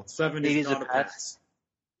know. 7 8 is is a not a pass. pass.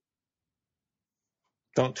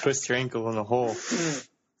 Don't twist your ankle in a hole.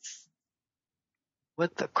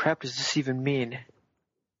 What the crap does this even mean?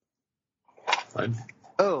 Fine.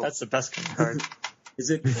 Oh, That's the best card. Is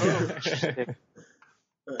it? oh, shit.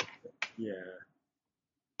 Yeah.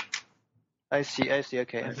 I see.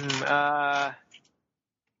 Okay.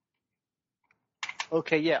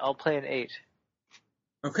 Okay, yeah, I'll play an 8.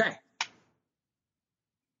 Okay.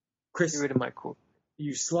 Chris, Get rid of my cool.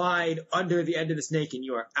 you slide under the end of the snake and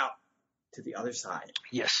you are out to the other side.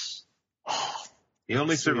 Yes. The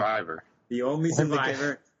only Sweet. survivor. The only When the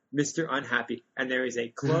survivor, Mr. Unhappy, and there is a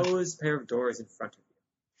closed pair of doors in front of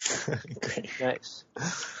you. Great. Nice.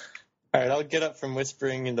 All right, I'll get up from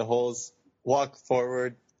whispering into holes, walk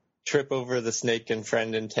forward, trip over the snake and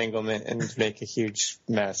friend entanglement, and make a huge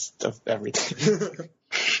mess of everything.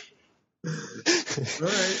 All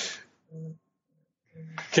right.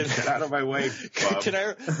 Get out of my way, Bob. Can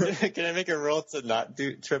I make a roll to not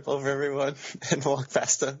trip over everyone and walk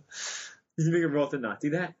past them? You can make a roll to not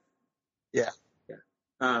do that. Yeah.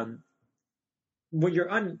 Yeah. Well,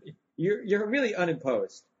 you're really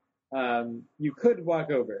unimposed. You could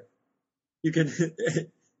walk over. You can,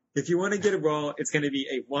 if you want to get a roll, it's going to be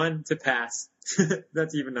a 1 to pass.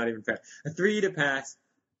 That's not even fair. A 3 to pass,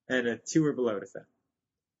 and a 2 or below to fail.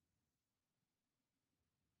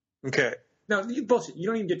 Okay. No, bullshit. You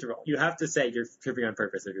don't even get to roll. You have to say you're tripping on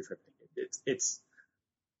purpose or you're tripping. It's.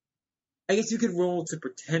 I guess you could roll to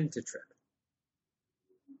pretend to trip.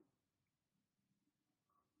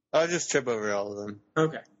 I'll just trip over all of them.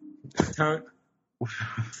 Okay.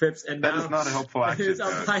 trips, and That now is not a helpful action. there's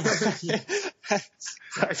a pile of you.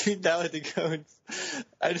 I mean, now it goes.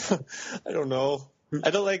 I don't know. I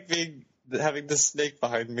don't like having the snake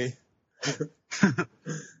behind me.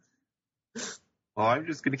 Well, I'm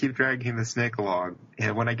just going to keep dragging the snake along.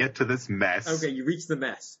 And when I get to this mess... Okay, you reach the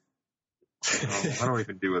mess. I don't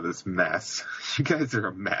even do with this mess. You guys are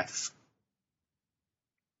a mess.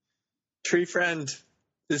 Tree friend.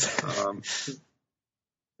 The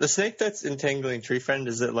snake that's entangling Tree friend,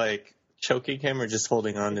 is it like choking him or just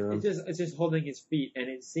holding on to him? It's just holding his feet, and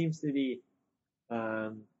it seems to be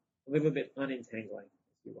a little bit unentangling,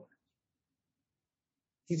 if you want.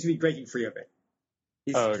 Seems to be breaking free of it.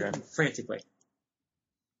 He's okay. frantically.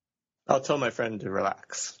 I'll tell my friend to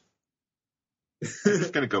relax. I'm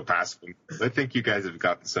just going to go past them. I think you guys have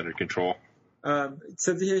got this under control.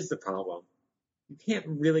 So here's the problem. You can't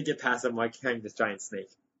really get past them while carrying this giant snake.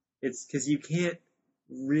 It's because you can't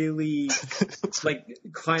really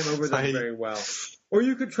climb over them very well. Or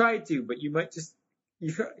you could try to, but you might just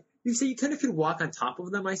you kind of could walk on top of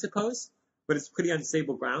them, I suppose, but it's pretty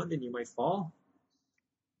unstable ground and you might fall.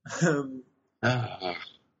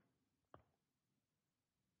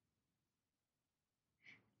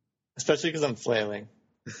 Especially because I'm flailing.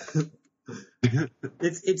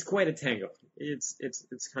 It's quite a tangle. It's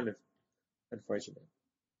kind of unfortunate.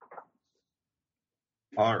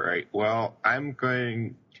 All right. Well, I'm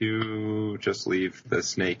going to just leave the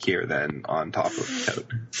snake here then on top of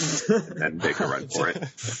Toad and make a run for it.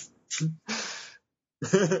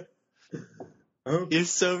 Okay. You're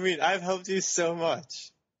so mean. I've helped you so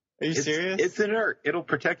much. Are you serious? It's inert. It'll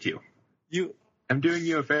protect you. I'm doing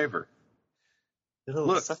you a favor.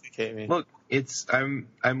 It'll suffocate me. Look,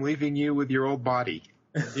 I'm leaving you with your old body.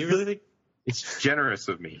 Do you really think? It's generous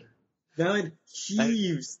of me. Now it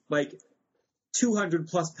heaves 200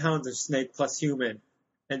 plus pounds of snake plus human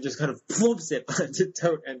and just kind of plumps it onto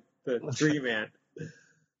Toad and the tree man.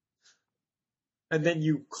 And then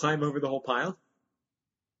you climb over the whole pile?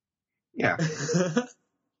 Yeah, I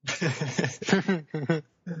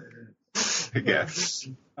guess.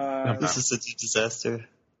 This is such a disaster.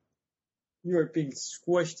 You are being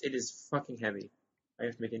squished. It is fucking heavy. I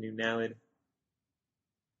have to make a new Nalid.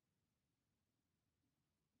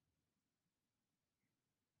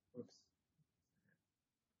 Oops.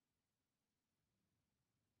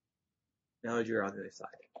 Nalid, you're on the other side.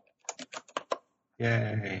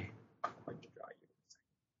 Yay. I'm going to draw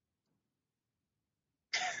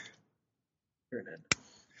you. Turn in.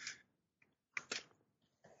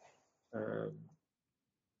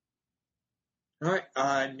 All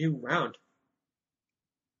right, new round.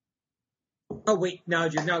 Oh wait, now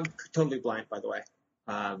you're now totally blind, by the way.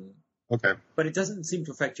 Okay. But it doesn't seem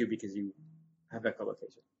to affect you because you have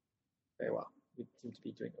echolocation very well. You seem to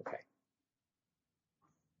be doing okay.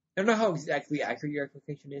 I don't know how exactly accurate your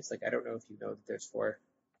echolocation is. I don't know if you know that there's four.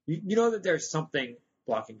 You know that there's something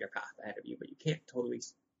blocking your path ahead of you, but you can't totally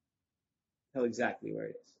tell exactly where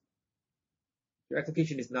it is. Your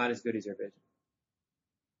echolocation is not as good as your vision.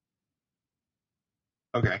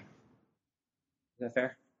 Okay. Is that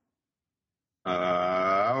fair?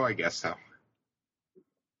 I guess so.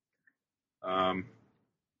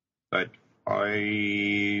 But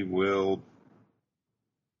I will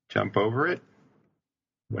jump over it,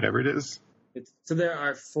 whatever it is. So there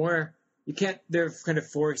are four. There are kind of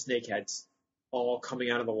four snake heads, all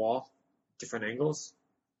coming out of the wall, different angles.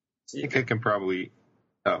 So I think I can probably.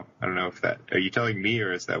 Oh, I don't know if that. Are you telling me,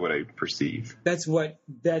 or is that what I perceive? That's what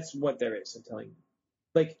there is. I'm telling you.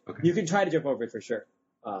 Okay. You can try to jump over it for sure,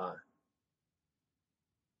 but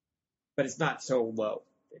it's not so low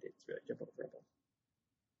that it's really jumpable.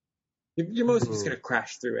 You're mostly just gonna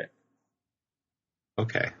crash through it.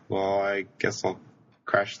 Okay. Well, I guess I'll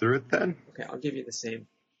crash through it then. Okay, I'll give you the same.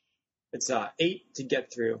 It's 8 to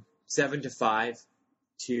get through, 7 to 5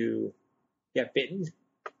 to get bitten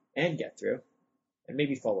and get through, and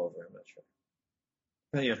maybe fall over. I'm not sure,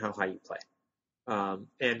 depending on how high you play.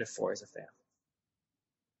 And a 4 is a fail.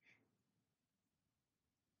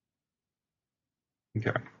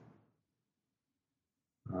 Okay.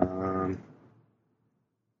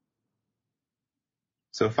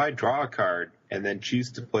 So if I draw a card and then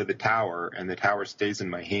choose to play the tower and the tower stays in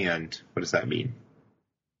my hand, what does that mean?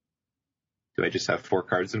 Do I just have 4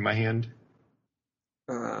 cards in my hand?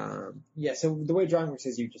 Yeah, so the way drawing works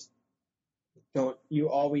is you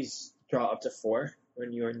always draw up to 4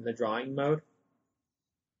 when you're in the drawing mode.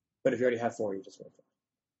 But if you already have 4, you just roll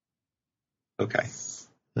 4. Okay.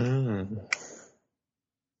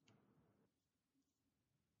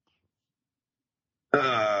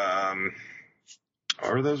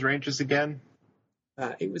 What are those ranges again?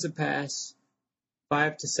 8 was a pass.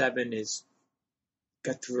 5 to 7 is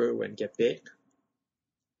get through and get bit.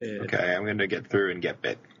 And Okay, I'm going to get through and get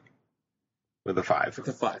bit with a 5. With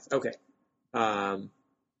a 5. Okay.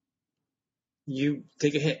 You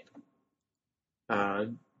take a hit.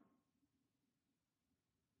 And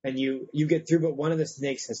you get through, but one of the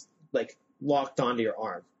snakes has like locked onto your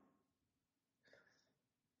arm.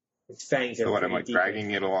 Its fangs are So what, I'm pretty like deep.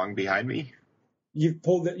 dragging it along behind me? You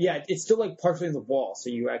pulled it. Yeah, it's still like partially in the wall, so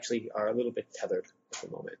you actually are a little bit tethered at the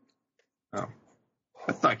moment. Oh.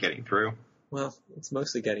 That's not getting through. Well, it's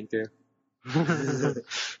mostly getting through.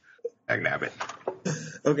 Nabbit.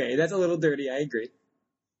 Okay, that's a little dirty. I agree.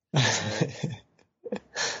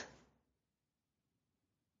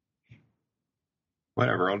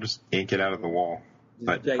 Whatever, I'll just yank it out of the wall.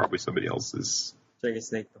 But Drag probably somebody else is a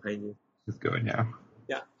snake behind you. going now.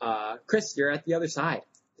 Yeah. Chris, you're at the other side.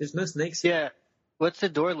 There's no snakes. Yeah. What's the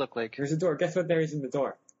door look like? There's a door. Guess what there is in the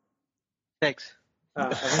door? Snakes.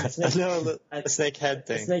 A snake, No, a snake head a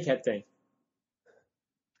thing. snake head thing.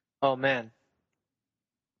 Oh man.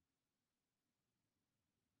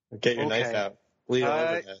 Get your Okay. knife out. Bleed all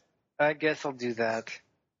over that. I guess I'll do that.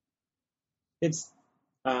 It's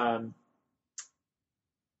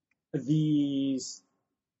these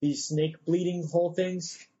snake bleeding hole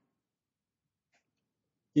things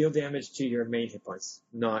deal damage to your main hit points,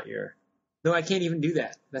 not your. No, I can't even do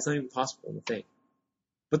that. That's not even possible in the thing.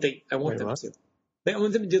 But I want Wait, them what? to. I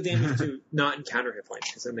want them to deal damage to not encounter hit points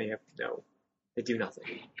because then they have they do nothing.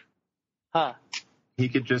 Huh. He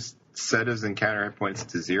could just set his encounter hit points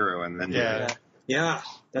to 0 and then Yeah. Yeah,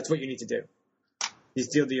 that's what you need to do.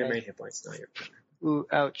 Just deal to your main hit points, not your Ooh,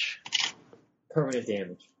 ouch. permanent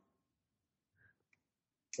damage.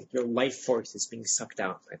 Like your life force is being sucked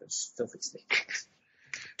out by those filthy snakes.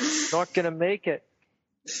 Not gonna make it.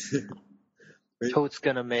 Right. Toad's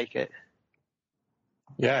gonna make it.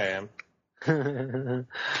 Yeah, I am.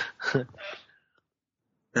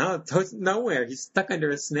 No, Toad's nowhere. He's stuck under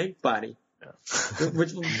a snake body,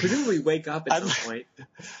 which will presumably wake up at some point.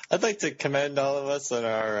 I'd like to commend all of us on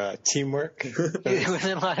our teamwork. It was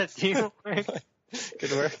a lot of teamwork.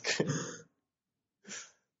 Good work.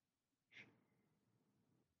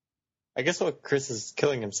 I guess while Chris is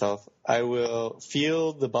killing himself, I will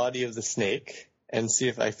feel the body of the snake and see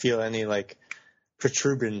if I feel any, like,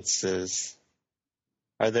 protuberances.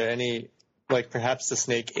 Are there any, like, perhaps the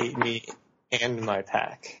snake ate me and my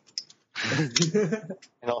pack and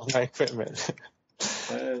all my equipment?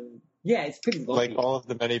 Yeah, it's pretty lumpy. Like all of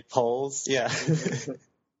the many poles? Yeah.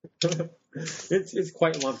 It's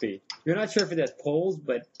quite lumpy. You're not sure if it has poles,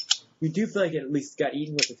 but you do feel like it at least got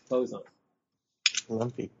eaten with its clothes on.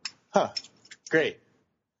 Lumpy. Huh. Great.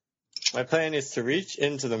 My plan is to reach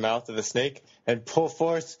into the mouth of the snake and pull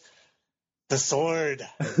forth the sword.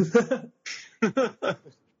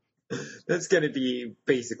 That's going to be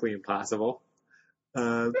basically impossible.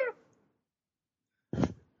 Okay.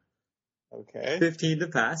 15 to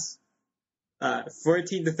pass.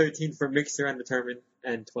 14 to 13 for mixer undetermined,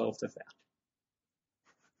 and 12 to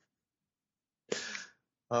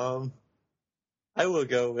fail. I will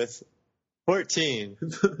go with 14.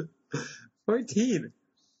 14.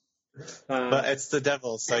 But it's the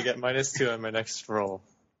devil, so I get -2 on my next roll.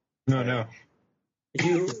 No.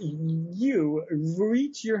 You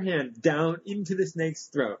reach your hand down into the snake's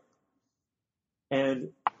throat,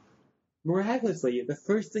 and miraculously, the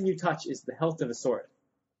first thing you touch is the hilt of a sword.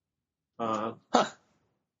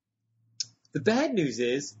 The bad news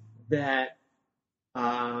is that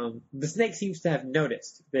the snake seems to have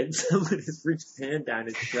noticed that someone has reached his hand down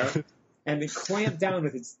his throat and then clamped down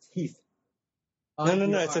with its teeth.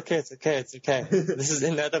 No, it's okay. This is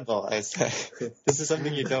inedible, I say. This is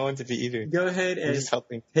something you don't want to be eating. Go ahead I'm and just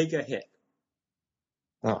helping. take a hit.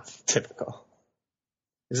 Oh, typical.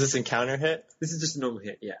 Is this encounter hit? This is just a normal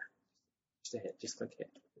hit, yeah. Just a hit, just click hit.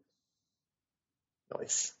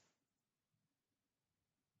 Nice.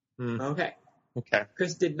 Okay. Okay.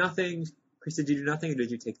 Chris did nothing. Chris, did you do nothing, or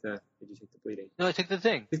did you take the bleeding? No, I took the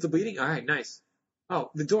thing. Take the bleeding? All right, nice.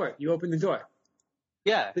 Oh, the door. You opened the door.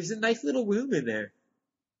 Yeah. There's a nice little room in there.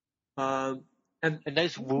 And A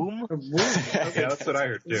nice womb. a room. Yeah, Okay. that's what I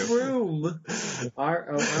heard too. Room.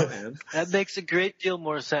 ROOM. That makes a great deal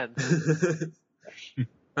more sense.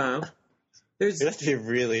 There's It has to be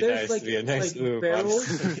really There's nice to be a nice womb.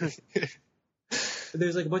 barrels. honestly.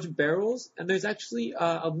 there's like a bunch of barrels, and there's actually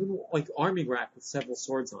a little like arming rack with several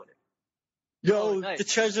swords on it. Yo, Oh, nice. the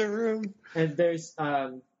treasure room. And there's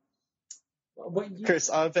Chris,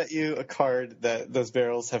 I'll bet you a card that those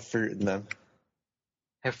barrels have fruit in them.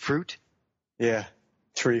 Have fruit. Yeah,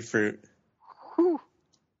 tree fruit. Whew.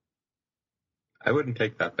 I wouldn't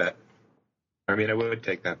take that bet. I mean, I would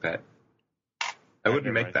take that bet. I wouldn't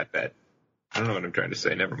never make mind. that bet. I don't know what I'm trying to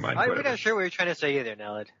say. Never mind. I'm Whatever. not sure what you're trying to say either,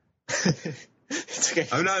 Naled. It's okay.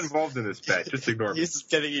 I'm not involved in this bet. Just ignore me. He's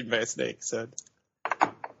getting eaten by a snake, so.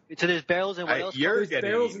 So there's barrels and what else? You're There's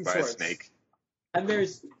getting barrels eaten and by a swords. snake. And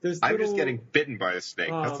there's I'm little, just getting bitten by a snake.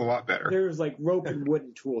 That's a lot better. There's like rope and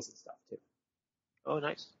wooden tools and stuff too. Oh,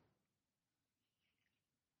 nice.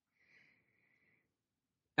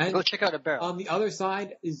 And Go check out a barrel. on the other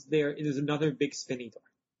side is there's another big spinning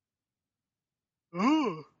door.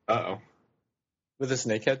 Ooh. Uh-oh. With a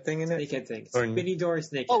snakehead thing in it? Snakehead thing. Or- Spinning door,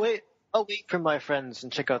 snakehead. Oh wait. I'll wait for my friends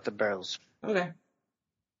and check out the barrels. Okay.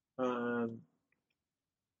 Well,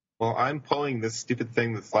 I'm pulling this stupid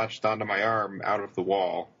thing that's latched onto my arm out of the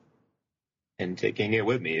wall and taking it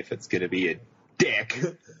with me if it's going to be a dick.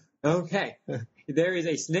 Okay. There is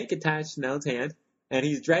a snake attached to Neld's hand, and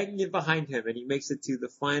he's dragging it behind him, and he makes it to the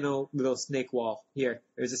final little snake wall. Here,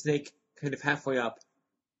 there's a snake kind of halfway up.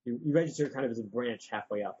 You register kind of as a branch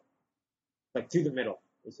halfway up. Like to the middle,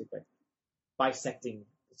 basically. Bisecting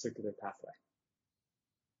the circular pathway.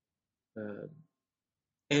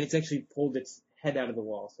 And it's actually pulled its head out of the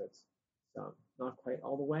wall, so it's not quite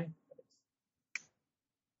all the way, but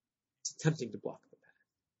it's attempting to block the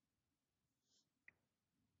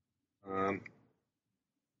path.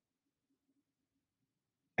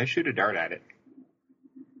 I shoot a dart at it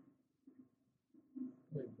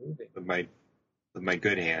We're moving. with my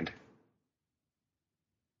good hand.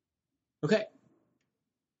 Okay.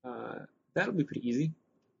 That'll be pretty easy.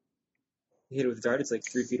 You hit it with a dart, it's like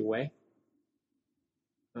 3 feet away.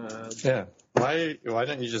 Yeah. Why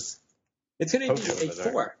don't you just... It's going to Poke be it with a a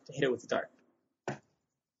dart. 4 to hit it with a dart.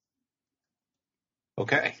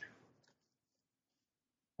 Okay.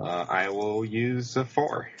 I will use a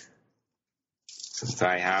 4. Since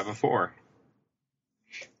I have a 4.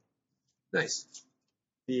 Nice.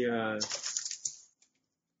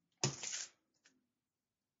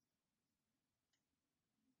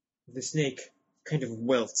 The snake kind of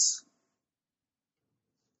wilts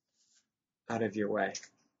out of your way.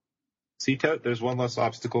 See, Tote, there's one less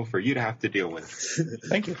obstacle for you to have to deal with.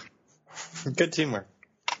 Thank you. Good teamwork.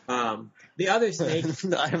 The other snake,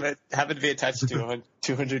 I happen to be attached to a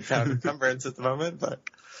 200-pound encumbrance at the moment, but...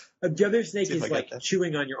 the other snake See if is I get like that.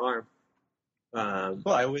 chewing on your arm.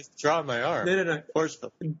 Well, I withdraw my arm. No.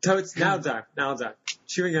 Forcefully. Toad's Now's arm.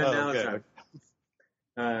 Chewing on Now's good.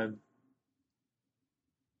 arm.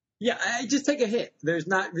 Yeah, I just take a hit. There's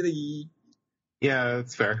not really. Yeah,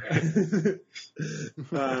 that's fair.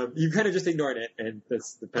 You kind of just ignored it, and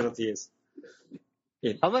the penalty is.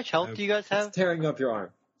 How much health do you guys have? It's tearing up your arm.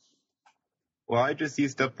 Well, I just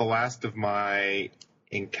used up the last of my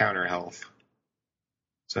encounter health.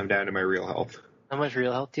 So I'm down to my real health. How much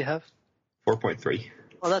real health do you have? 4.3.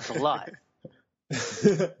 Well, that's a lot.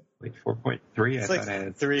 Wait, 4.3? It's I like thought I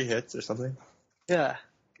had... 3 hits or something. Yeah,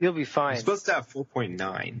 you'll be I'm fine. supposed to have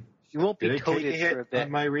 4.9. You won't be Did I take a coated hit for a bit.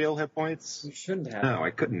 on my real hit points? You shouldn't have. No,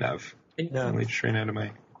 I couldn't have. And, No. I only train out of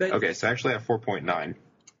my... but- Okay, so I actually have 4.9,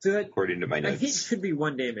 So that according to my a hit notes. should be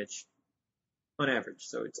 1 damage on average,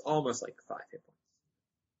 so it's almost like 5 hit points.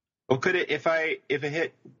 Well, could it, if a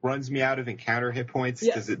hit runs me out of encounter hit points,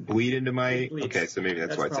 Yeah. does it bleed into my... It bleeds. Okay, so maybe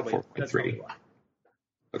that's why it's at That's probably 4.3. why.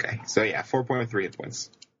 Okay, so yeah, 4.3 hit points.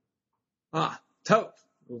 Toad,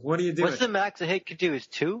 what are you doing? What's the max a hit could do? Is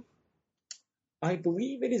 2? I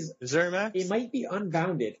believe it is. Is there a max? It might be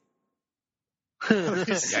unbounded,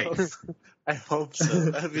 Yikes. I hope so.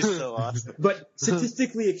 That would be so awesome. but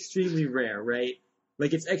statistically extremely rare, right?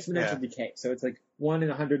 Like it's exponential Yeah. decay, so it's like 1 in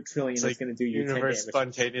 100 trillion It's that's like going to do you 10 Universe damage.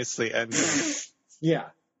 spontaneously ends. Yeah,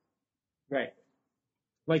 right.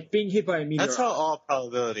 Like being hit by a meteor. That's how all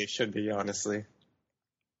probability should be, honestly.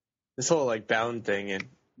 This whole like bound thing, and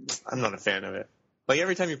I'm not a fan of it. Like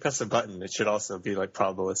every time you press a button, it should also be like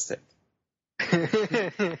probabilistic.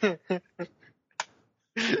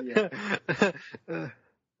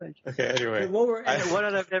 Okay, anyway. The lower I- end, 1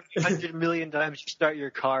 out of every 100 million times you start your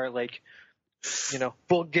car, like,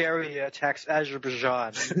 Bulgaria attacks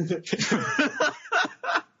Azerbaijan.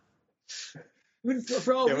 I mean,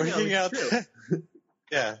 for all Yeah, we know, working it's out. true.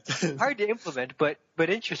 Yeah. Hard to implement, but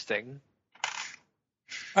interesting.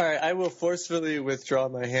 All right, I will forcefully withdraw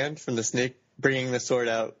my hand from the snake, bringing the sword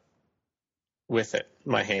out with it.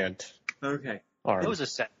 My hand. Okay. Arm. That was a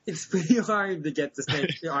set. It's pretty hard to get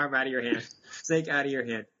the arm out of your hand. Snake out of your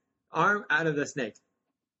hand. Arm out of the snake.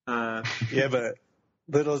 Yeah, but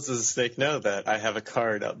little does the snake know that I have a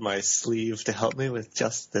card up my sleeve to help me with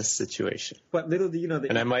just this situation. But little do you know that.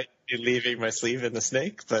 And I might be leaving my sleeve in the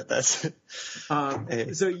snake, but that's...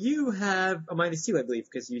 Hey. So you have a -2, I believe,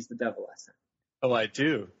 because you used the devil last time. Oh, I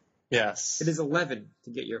do. Yes. It is 11 to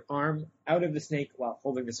get your arm out of the snake while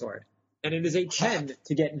holding the sword. And it is a 10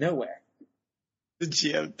 to get nowhere. The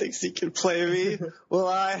GM thinks he can play me. Well,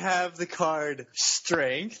 I have the card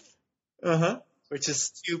Strength, which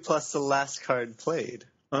is 2 plus the last card played.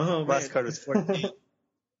 Oh, Last man. card was 14.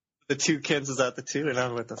 The 2 cancels out the 2, and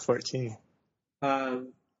I'm with the 14. Right,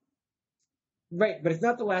 but it's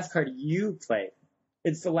not the last card you played.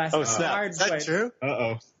 It's the last Oh, snap. card Is that played. true?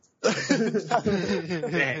 Uh-oh.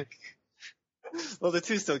 Dang. Well, the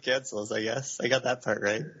 2 still cancels, I guess. I got that part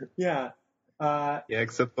right. Yeah. Yeah,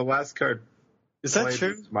 except the last card. Is that played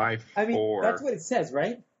true? was my 4. I mean, that's what it says,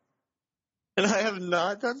 right? And I have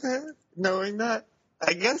not done that, knowing that.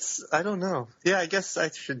 I guess, I don't know. Yeah, I guess I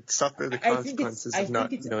should suffer the consequences of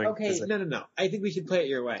not knowing. Okay, no. I think we should play it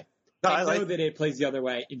your way. No, I know like that it plays the other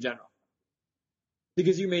way in general.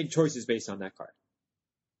 Because you made choices based on that card.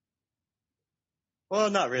 Well,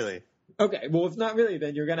 not really. Okay, well, if not really,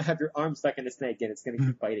 then you're going to have your arm stuck in a snake and it's going to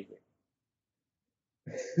keep biting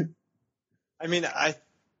you. I mean, I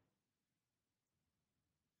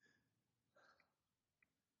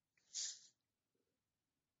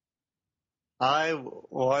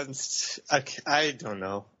don't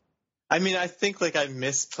know. I mean, I think like I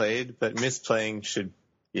misplayed, but misplaying should,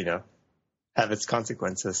 have its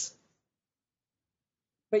consequences.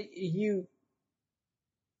 But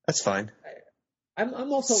That's fine. I'm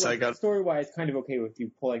also, So story-wise, kind of okay with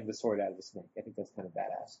you pulling the sword out of the snake. I think that's kind of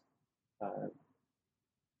badass.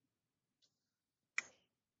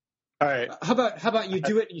 All right. How about you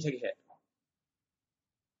do it and you take a hit?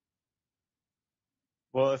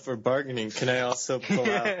 Well, if we're bargaining, can I also pull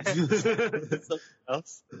out something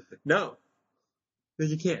else? No. No,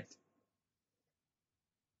 you can't.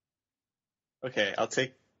 Okay, I'll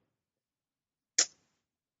take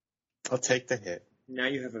the hit. Now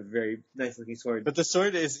you have a very nice-looking sword. But the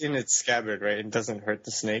sword is in its scabbard, right? It doesn't hurt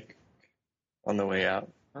the snake on the way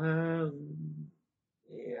out. Yeah.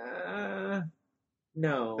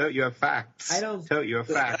 No. No, you have facts. I don't- No, you have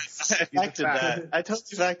facts. I facted that. I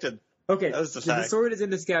totally facted. Okay, That was the the fact. sword is in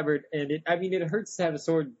the scabbard, and it hurts to have a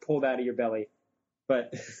sword pulled out of your belly,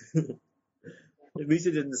 but at least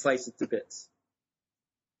it didn't slice it to bits.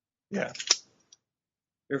 Yeah.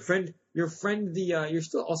 Your friend, you're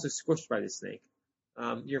still also squished by the snake.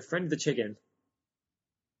 Your friend the chicken,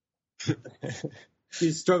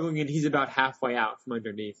 he's struggling and he's about halfway out from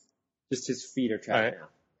underneath. Just his feet are trapped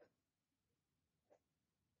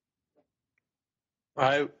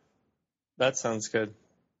now. That sounds good.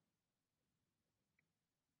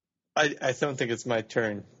 I don't think it's my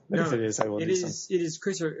turn. But No, if it is, I will do something. It is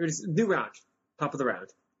Chris. It is new round. Top of the round.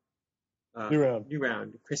 New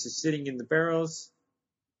round. Chris is sitting in the barrels.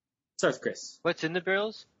 Starts Chris. What's in the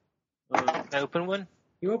barrels? Can I open one?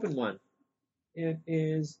 You open one. It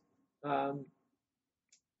is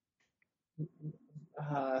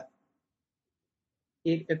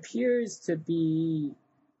it appears to be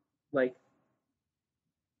like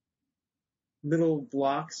little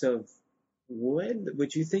blocks of wood,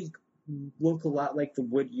 which you think look a lot like the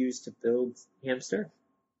wood used to build hamster.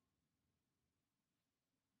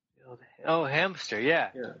 Oh, hamster, yeah.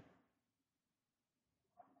 Yeah.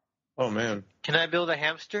 Oh, man. Can I build a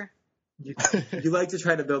hamster? You like to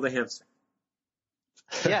try to build a hamster.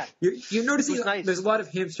 Yeah. You're noticing It was nice. there's a lot of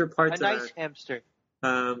hamster parts A nice around. hamster.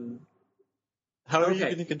 How are you Okay.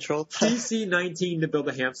 going to control that? DC 19 to build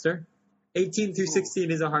a hamster. 18 through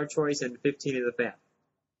 16 is a hard choice, and 15 is a fail.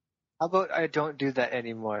 How about I don't do that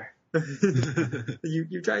anymore?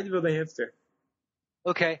 You tried to build a hamster.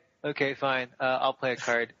 Okay, fine. I'll play a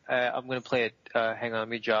card. I'm going to play it. Hang on, let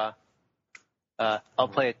me draw. I'll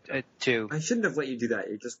play it 2. I shouldn't have let you do that.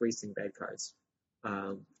 You're just wasting bad cards.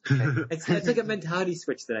 Okay. It's like a mentality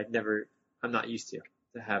switch that I'm not used to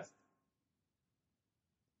have.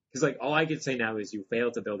 Because like all I can say now is you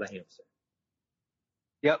failed to build a hamster.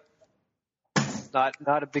 Yep.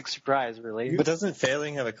 Not a big surprise, really. But doesn't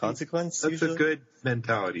failing have a consequence? That's usually? a good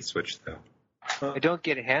mentality switch, though. I don't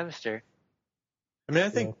get a hamster. I mean, I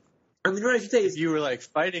think I mean, what I should say if is you were like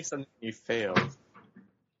fighting something, you failed.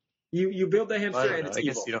 you build the Well, hamster I don't and know. it's I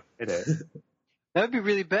evil. guess you don't hit it. That would be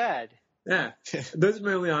really bad. Yeah, those are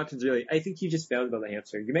my only options really. I think you just failed to build a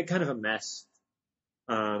hamster. You make kind of a mess.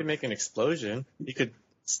 You could make an explosion. You could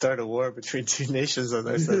start a war between 2 nations on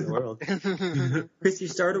their side of the world. Chris, you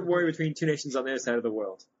start a war between 2 nations on the other side of the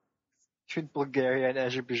world. Between Bulgaria and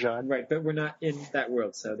Azerbaijan. Right, but we're not in that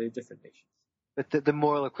world, so they're different nations. But the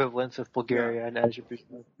moral equivalence of Bulgaria and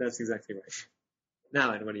Azerbaijan. That's exactly right.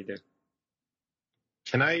 Now, Ed, what do you do?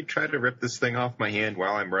 Can I try to rip this thing off my hand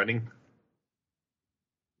while I'm running?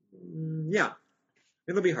 Yeah,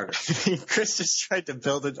 it'll be harder. Chris just tried to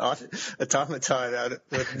build an automaton out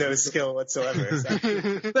with no skill whatsoever.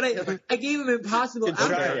 But I gave him impossible Good try,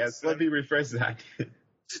 outcomes. Yes, let me rephrase that.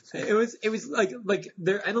 It was like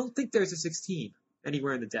there. I don't think there's a 16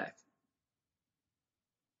 anywhere in the deck.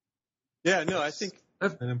 Yeah, no, I think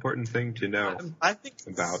An important thing to know I think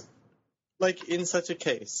about. like in such a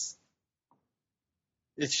case,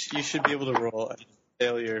 you should be able to roll a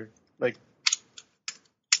failure. Like,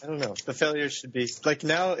 I don't know, the failure should be like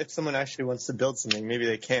now. If someone actually wants to build something, maybe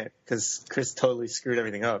they can't because Chris totally screwed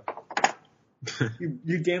everything up. You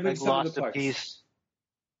Like damaged some of lost the a parts. piece.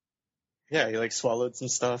 Yeah, he like swallowed some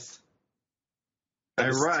stuff. I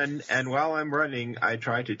run, and while I'm running, I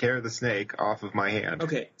try to tear the snake off of my hand.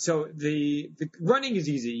 Okay, so the running is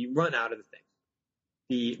easy. You run out of the thing.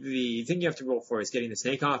 The thing you have to roll for is getting the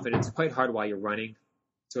snake off, and it's quite hard while you're running.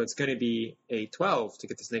 So it's going to be a 12 to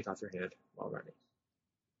get the snake off your hand while running.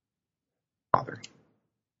 Father.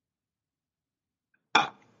 I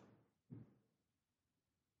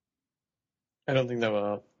don't think that will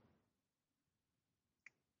help.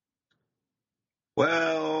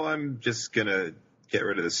 Well, I'm just gonna get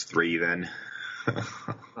rid of this 3 then.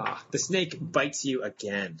 The snake bites you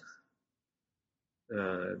again.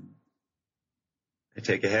 I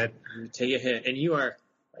take a hit. You take a hit, and you are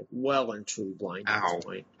like well and truly blind at Ow. this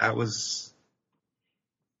point. That was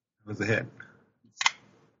a hit.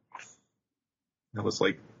 That was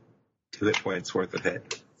like 2 hit points worth of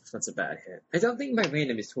hit. That's a bad hit. I don't think my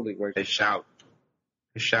random is totally working. I shout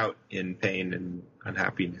in pain and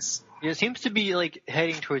unhappiness. It seems to be like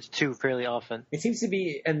heading towards 2 fairly often. It seems to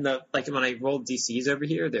be, and like when I rolled DCs over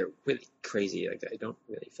here, they're really crazy. Like I don't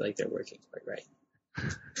really feel like they're working quite right.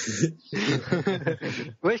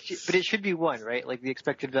 But it should be 1, right? Like the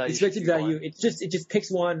expected value. Expected value. It just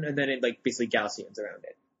picks one, and then it like basically Gaussians around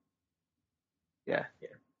it. Yeah.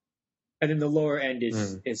 And then the lower end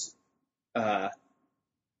is I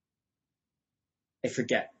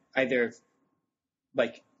forget, either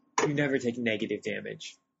like you never take negative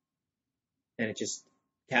damage, and it just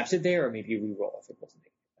caps it there, or maybe you re-roll if it wasn't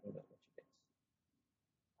negative. I don't know what you did.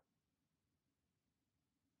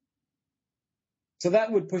 So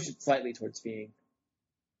that would push it slightly towards being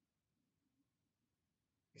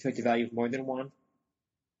expected value of more than 1.